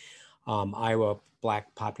cancers. Iowa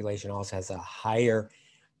black population also has a higher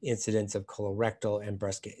incidence of colorectal and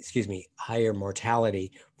higher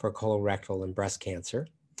mortality for colorectal and breast cancer.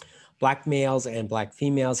 Black males and Black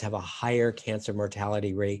females have a higher cancer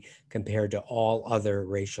mortality rate compared to all other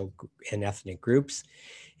racial and ethnic groups.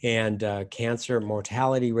 And cancer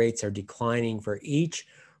mortality rates are declining for each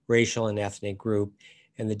racial and ethnic group.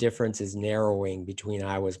 And the difference is narrowing between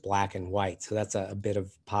Iowa's Black and white. So that's a bit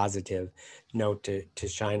of positive note to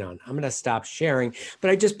shine on. I'm going to stop sharing, but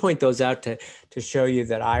I just point those out to show you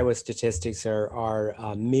that Iowa statistics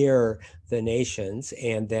are mirror the nation's,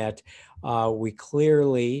 and that we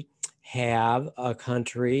clearly have a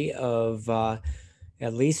country of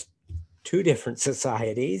at least two different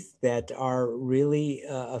societies that are really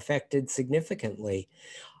affected significantly.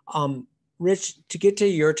 Rich, to get to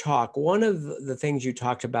your talk, one of the things you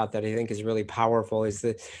talked about that I think is really powerful is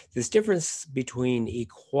this difference between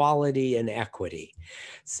equality and equity.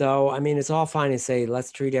 So, I mean, it's all fine to say,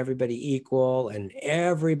 let's treat everybody equal and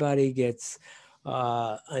everybody gets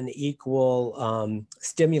an equal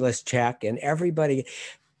stimulus check and everybody,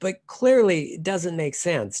 but clearly it doesn't make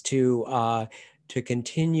sense to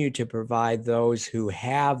continue to provide those who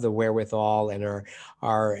have the wherewithal and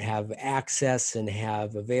have access and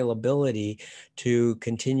have availability to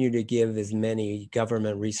continue to give as many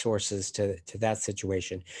government resources to that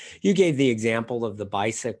situation. You gave the example of the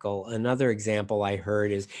bicycle. Another example I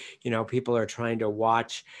heard is, people are trying to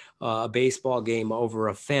watch a baseball game over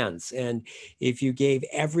a fence. And if you gave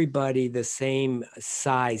everybody the same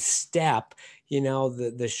size step,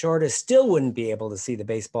 the shortest still wouldn't be able to see the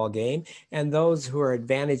baseball game. And those who are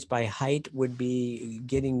advantaged by height would be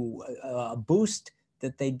getting a boost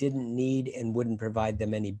that they didn't need and wouldn't provide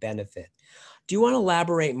them any benefit. Do you want to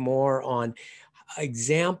elaborate more on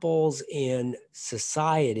examples in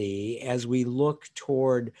society as we look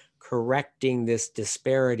toward correcting this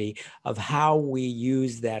disparity of how we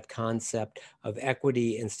use that concept of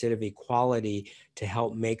equity instead of equality to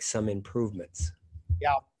help make some improvements?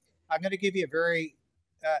 Yeah, I'm going to give you a very,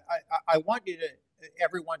 I want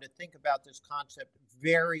everyone to think about this concept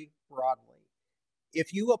very broadly.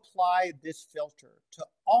 If you apply this filter to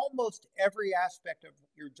almost every aspect of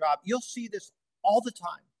your job, you'll see this all the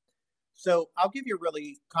time. So I'll give you a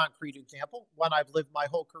really concrete example, one I've lived my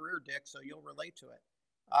whole career, Dick, so you'll relate to it.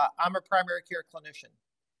 I'm a primary care clinician.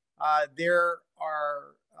 There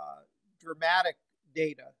are dramatic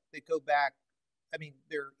data that go back,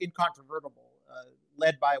 they're incontrovertible,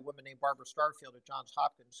 led by a woman named Barbara Starfield at Johns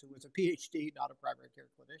Hopkins, who was a PhD, not a primary care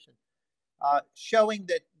clinician, showing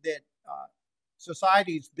that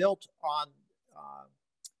societies built on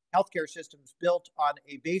healthcare systems built on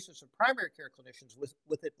a basis of primary care clinicians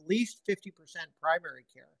with at least 50% primary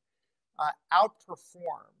care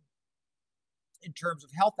outperform in terms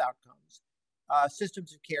of health outcomes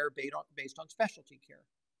systems of care based on specialty care.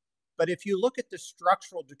 But if you look at the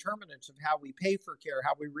structural determinants of how we pay for care,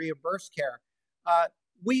 how we reimburse care,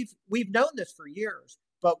 we've known this for years,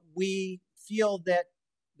 but we feel that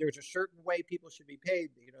there's a certain way people should be paid.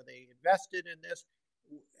 They invested in this,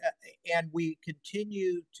 and we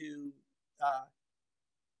continue to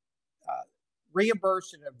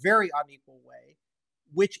reimburse in a very unequal way,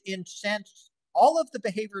 which incents all of the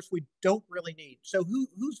behaviors we don't really need. So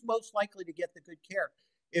who's most likely to get the good care?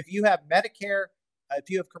 If you have Medicare, if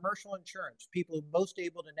you have commercial insurance, people who are most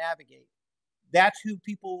able to navigate, that's who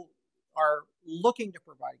people are looking to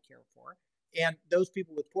provide care for. And those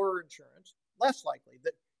people with poorer insurance, less likely.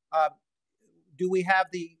 Do we have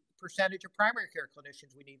the percentage of primary care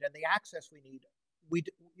clinicians we need and the access we need? We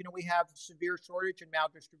have severe shortage and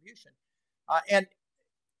maldistribution. And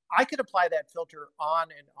I could apply that filter on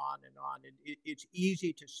and on and on. And it's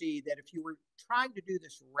easy to see that if you were trying to do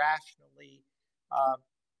this rationally,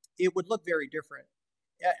 it would look very different.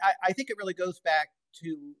 I think it really goes back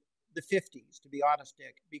to the 50s, to be honest,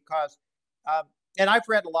 Dick, because, and I've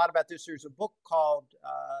read a lot about this. There's a book called,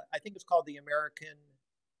 I think it's called The American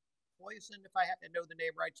Poison, if I know the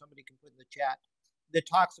name right, somebody can put in the chat, that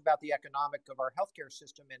talks about the economic of our healthcare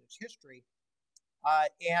system and its history.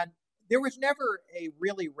 And there was never a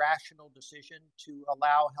really rational decision to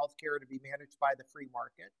allow healthcare to be managed by the free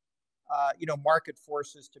market. Market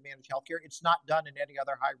forces to manage healthcare. It's not done in any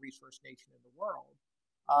other high resource nation in the world.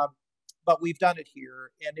 But we've done it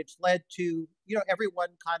here, and it's led to, everyone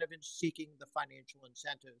kind of in seeking the financial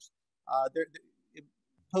incentives.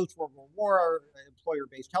 Post-World War,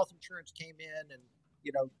 employer-based health insurance came in, and,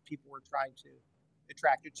 people were trying to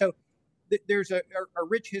attract it. So there's a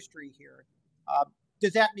rich history here.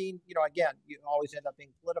 Does that mean, again, you always end up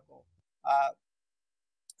being political?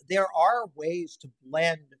 There are ways to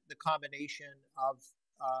blend the combination of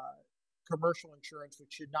commercial insurance,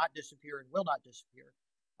 which should not disappear and will not disappear,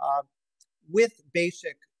 with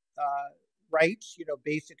basic rights,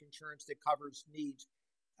 basic insurance that covers needs.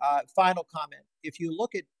 Final comment. If you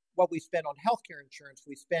look at what we spend on healthcare insurance,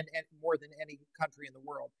 we spend more than any country in the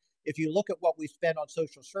world. If you look at what we spend on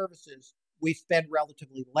social services, we spend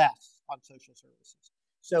relatively less on social services.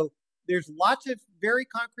 So there's lots of very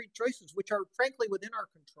concrete choices, which are frankly within our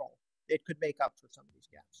control, that could make up for some of these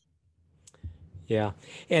gaps. Yeah.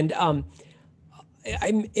 And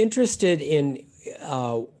I'm interested in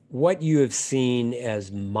what you have seen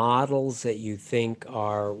as models that you think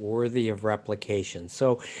are worthy of replication.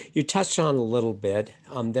 So you touched on a little bit.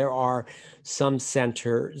 There are some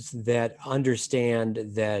centers that understand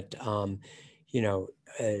that, you know,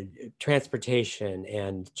 transportation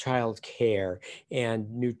and child care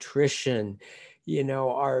and nutrition, you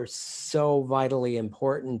know, are so vitally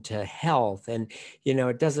important to health. And, you know,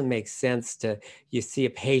 it doesn't make sense to, you see a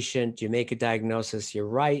patient, you make a diagnosis, you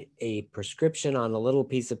write a prescription on a little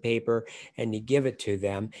piece of paper and you give it to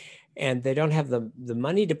them. And they don't have the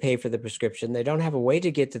money to pay for the prescription. They don't have a way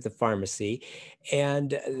to get to the pharmacy.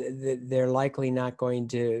 And they're likely not going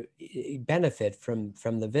to benefit from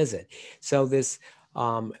the visit. So this,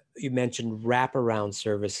 you mentioned wraparound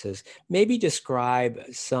services. Maybe describe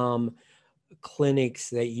some clinics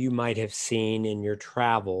that you might have seen in your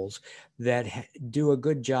travels that do a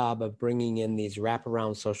good job of bringing in these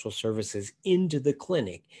wraparound social services into the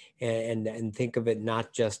clinic, and think of it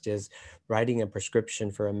not just as writing a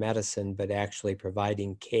prescription for a medicine, but actually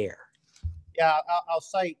providing care. Yeah, I'll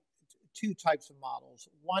cite two types of models.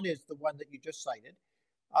 One is the one that you just cited.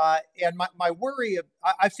 And my worry,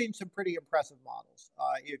 I've seen some pretty impressive models.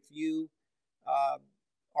 If you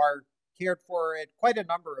are cared for at quite a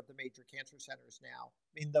number of the major cancer centers now,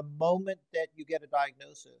 I mean, the moment that you get a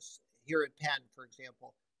diagnosis, here at Penn, for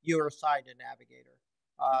example, you are assigned a navigator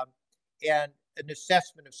and an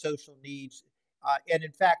assessment of social needs. And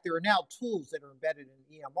in fact, there are now tools that are embedded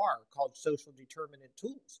in EMR called social determinant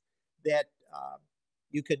tools that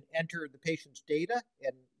you can enter the patient's data,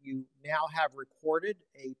 and you now have recorded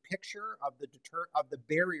a picture of the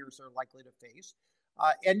barriers they're likely to face,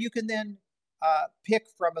 and you can then pick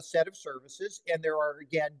from a set of services. And there are,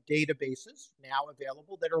 again, databases now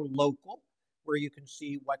available that are local, where you can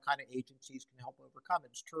see what kind of agencies can help overcome.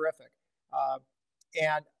 It's terrific,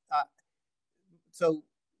 and so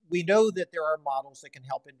we know that there are models that can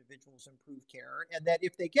help individuals improve care, and that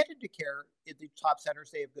if they get into care at the top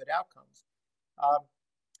centers, they have good outcomes.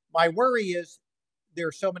 My worry is there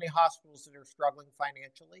are so many hospitals that are struggling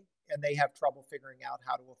financially, and they have trouble figuring out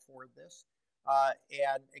how to afford this.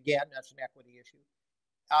 And again, that's an equity issue.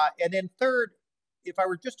 And then third, if I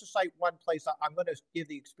were just to cite one place, I'm going to give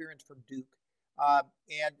the experience from Duke,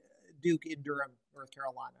 and Duke in Durham, North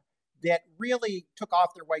Carolina, that really took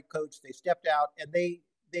off their white coats. They stepped out, and they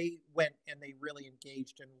went and they really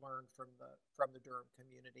engaged and learned from the Durham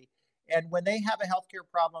community. And when they have a healthcare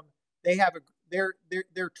problem,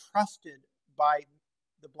 they're trusted by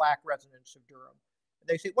the Black residents of Durham.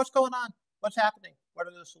 They say, "What's going on? What's happening? What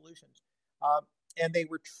are the solutions?" And they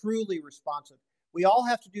were truly responsive. We all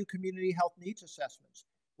have to do community health needs assessments.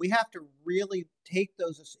 We have to really take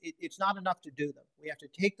those. It's not enough to do them. We have to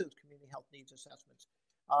take those community health needs assessments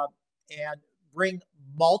and bring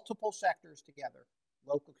multiple sectors together,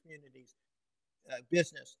 local communities,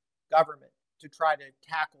 business, government, to try to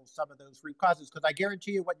tackle some of those root causes. Because I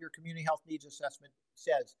guarantee you what your community health needs assessment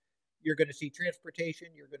says. You're going to see transportation,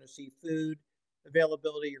 you're going to see food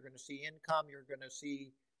availability, you're going to see income, you're going to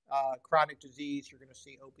see chronic disease, you're going to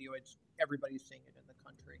see opioids. Everybody's seeing it in the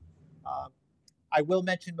country. I will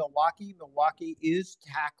mention Milwaukee. Milwaukee is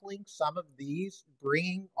tackling some of these,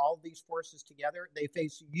 bringing all of these forces together. They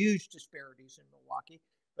face huge disparities in Milwaukee,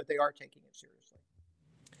 but they are taking it seriously.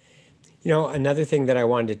 You know, another thing that I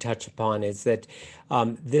wanted to touch upon is that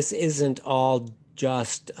this isn't all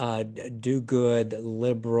just do good,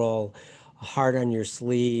 liberal, heart on your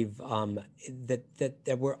sleeve,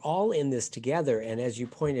 that we're all in this together. And as you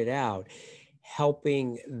pointed out,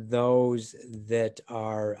 helping those that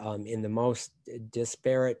are in the most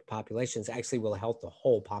disparate populations actually will help the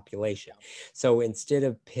whole population. So instead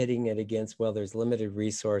of pitting it against, well, there's limited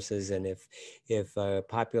resources, and if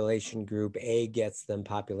population group A gets them,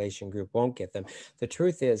 population group won't get them. The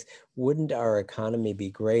truth is, wouldn't our economy be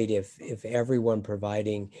great if everyone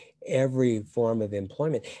providing every form of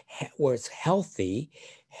employment was healthy,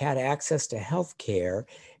 had access to health care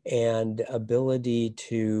and ability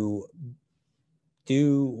to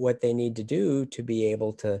do what they need to do to be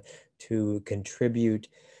able to contribute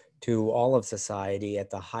to all of society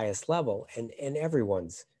at the highest level, and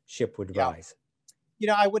everyone's ship would rise. You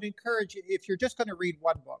know, I would encourage, if you're just going to read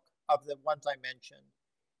one book of the ones I mentioned,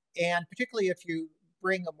 and particularly if you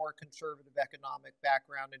bring a more conservative economic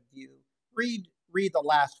background and view, read the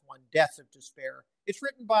last one, Deaths of Despair. It's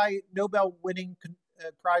written by Nobel-winning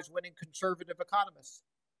Prize-winning conservative economists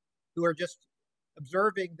who are just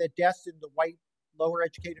observing that deaths in the white, lower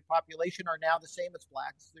educated population are now the same as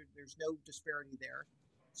blacks. There's no disparity there.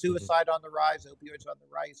 Suicide on the rise, opioids on the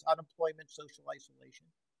rise, unemployment, social isolation.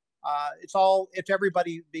 It's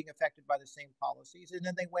everybody being affected by the same policies. And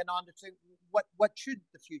then they went on to say, what should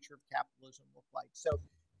the future of capitalism look like? So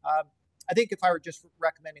I think if I were just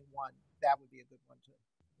recommending one, that would be a good one to look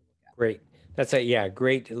at. Great. That's a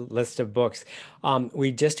great list of books.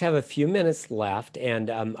 We just have a few minutes left, and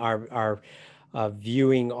our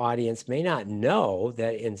viewing audience may not know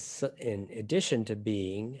that in addition to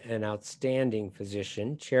being an outstanding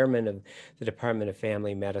physician, chairman of the Department of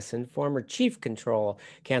Family Medicine, former chief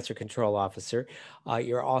cancer control officer,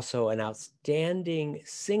 you're also an outstanding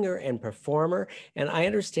singer and performer. And I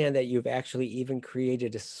understand that you've actually even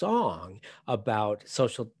created a song about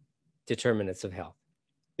social determinants of health.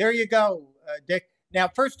 There you go, Dick. Now,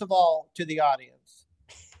 first of all, to the audience,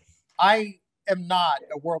 I am not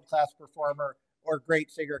a world-class performer or great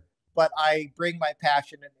singer, but I bring my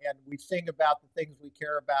passion and we sing about the things we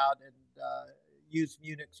care about and use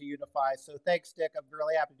music to unify. So thanks, Dick. I'm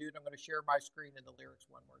really happy to do it. I'm going to share my screen and the lyrics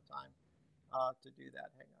one more time to do that.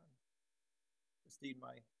 Hang on. Just need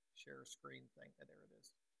my share screen thing. There it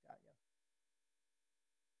is. Got you.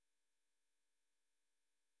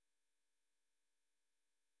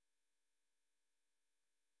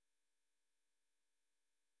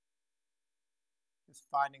 Just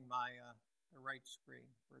finding my the right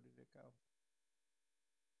screen. Where did it go?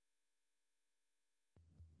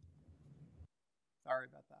 Sorry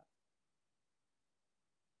about that.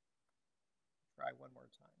 Try one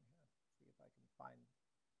more time here. See if I can find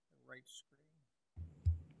the right screen.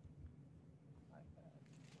 My bad.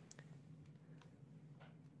 That's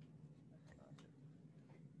not it.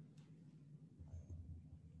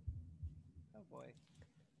 Oh boy.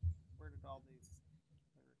 Where did all these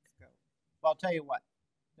lyrics go? Well, I'll tell you what.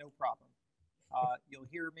 No problem. You'll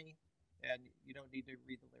hear me, and you don't need to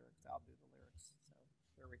read the lyrics. I'll do the lyrics. So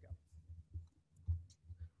there we go.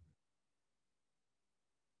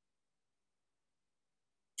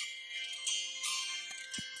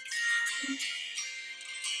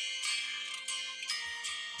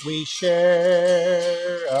 We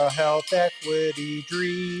share a health equity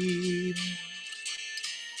dream.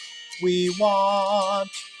 We want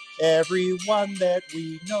everyone that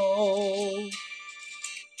we know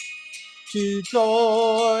to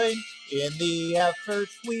join in the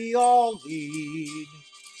efforts we all lead,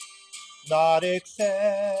 not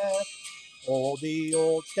accept all the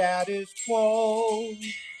old status quo,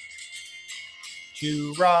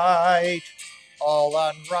 to right all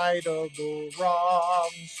unrightable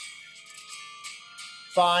wrongs,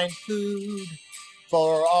 find food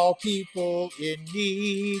for all people in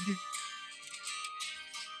need,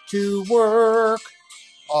 to work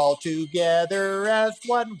all together as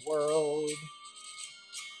one world,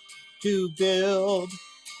 to build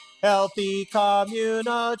healthy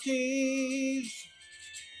communities.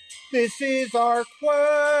 This is our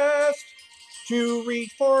quest to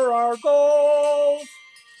reach for our goals.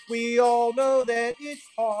 We all know that it's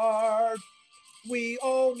hard. We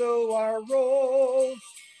all know our roles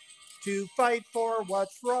to fight for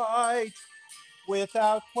what's right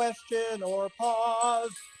without question or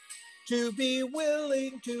pause, to be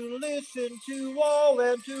willing to listen to all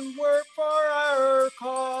and to work for our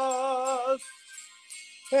cause.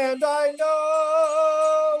 And I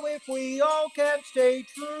know if we all can stay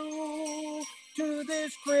true to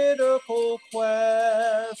this critical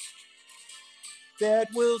quest, that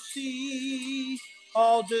we'll see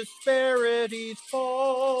all disparities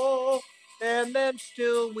fall, and then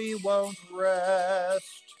still we won't rest.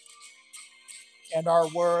 And our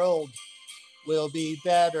world will be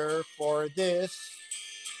better for this,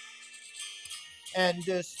 and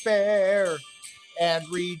despair and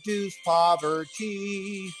reduce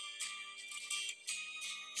poverty,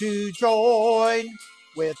 to join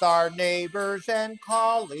with our neighbors and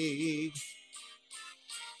colleagues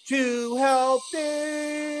to help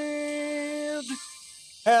build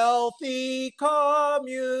healthy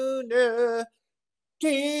communities.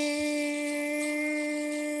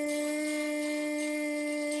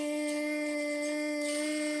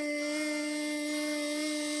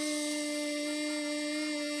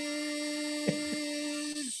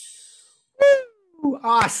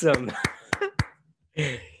 Awesome.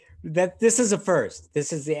 This is a first.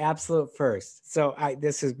 This is the absolute first. So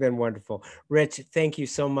this has been wonderful. Rich, thank you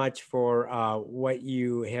so much for what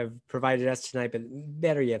you have provided us tonight, but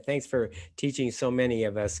better yet, thanks for teaching so many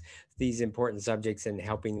of us these important subjects and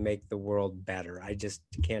helping make the world better. I just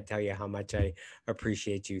can't tell you how much I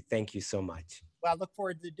appreciate you. Thank you so much. Well, I look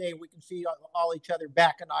forward to the day we can see all each other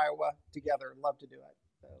back in Iowa together. Love to do it.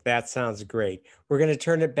 So. That sounds great. We're going to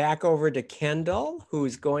turn it back over to Kendall,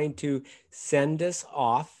 who's going to send us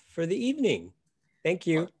off for the evening. Thank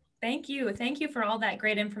you. Thank you. Thank you for all that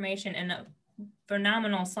great information and a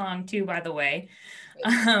phenomenal song too, by the way.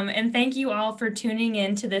 And thank you all for tuning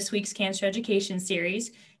in to this week's Cancer Education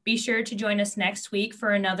Series. Be sure to join us next week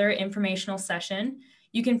for another informational session.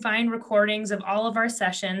 You can find recordings of all of our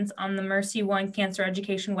sessions on the Mercy One Cancer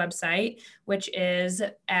Education website, which is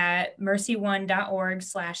at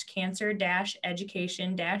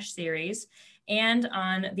mercyone.org/cancer-education-series, and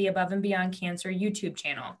on the Above and Beyond Cancer YouTube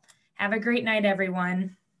channel. Have a great night,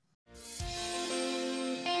 everyone.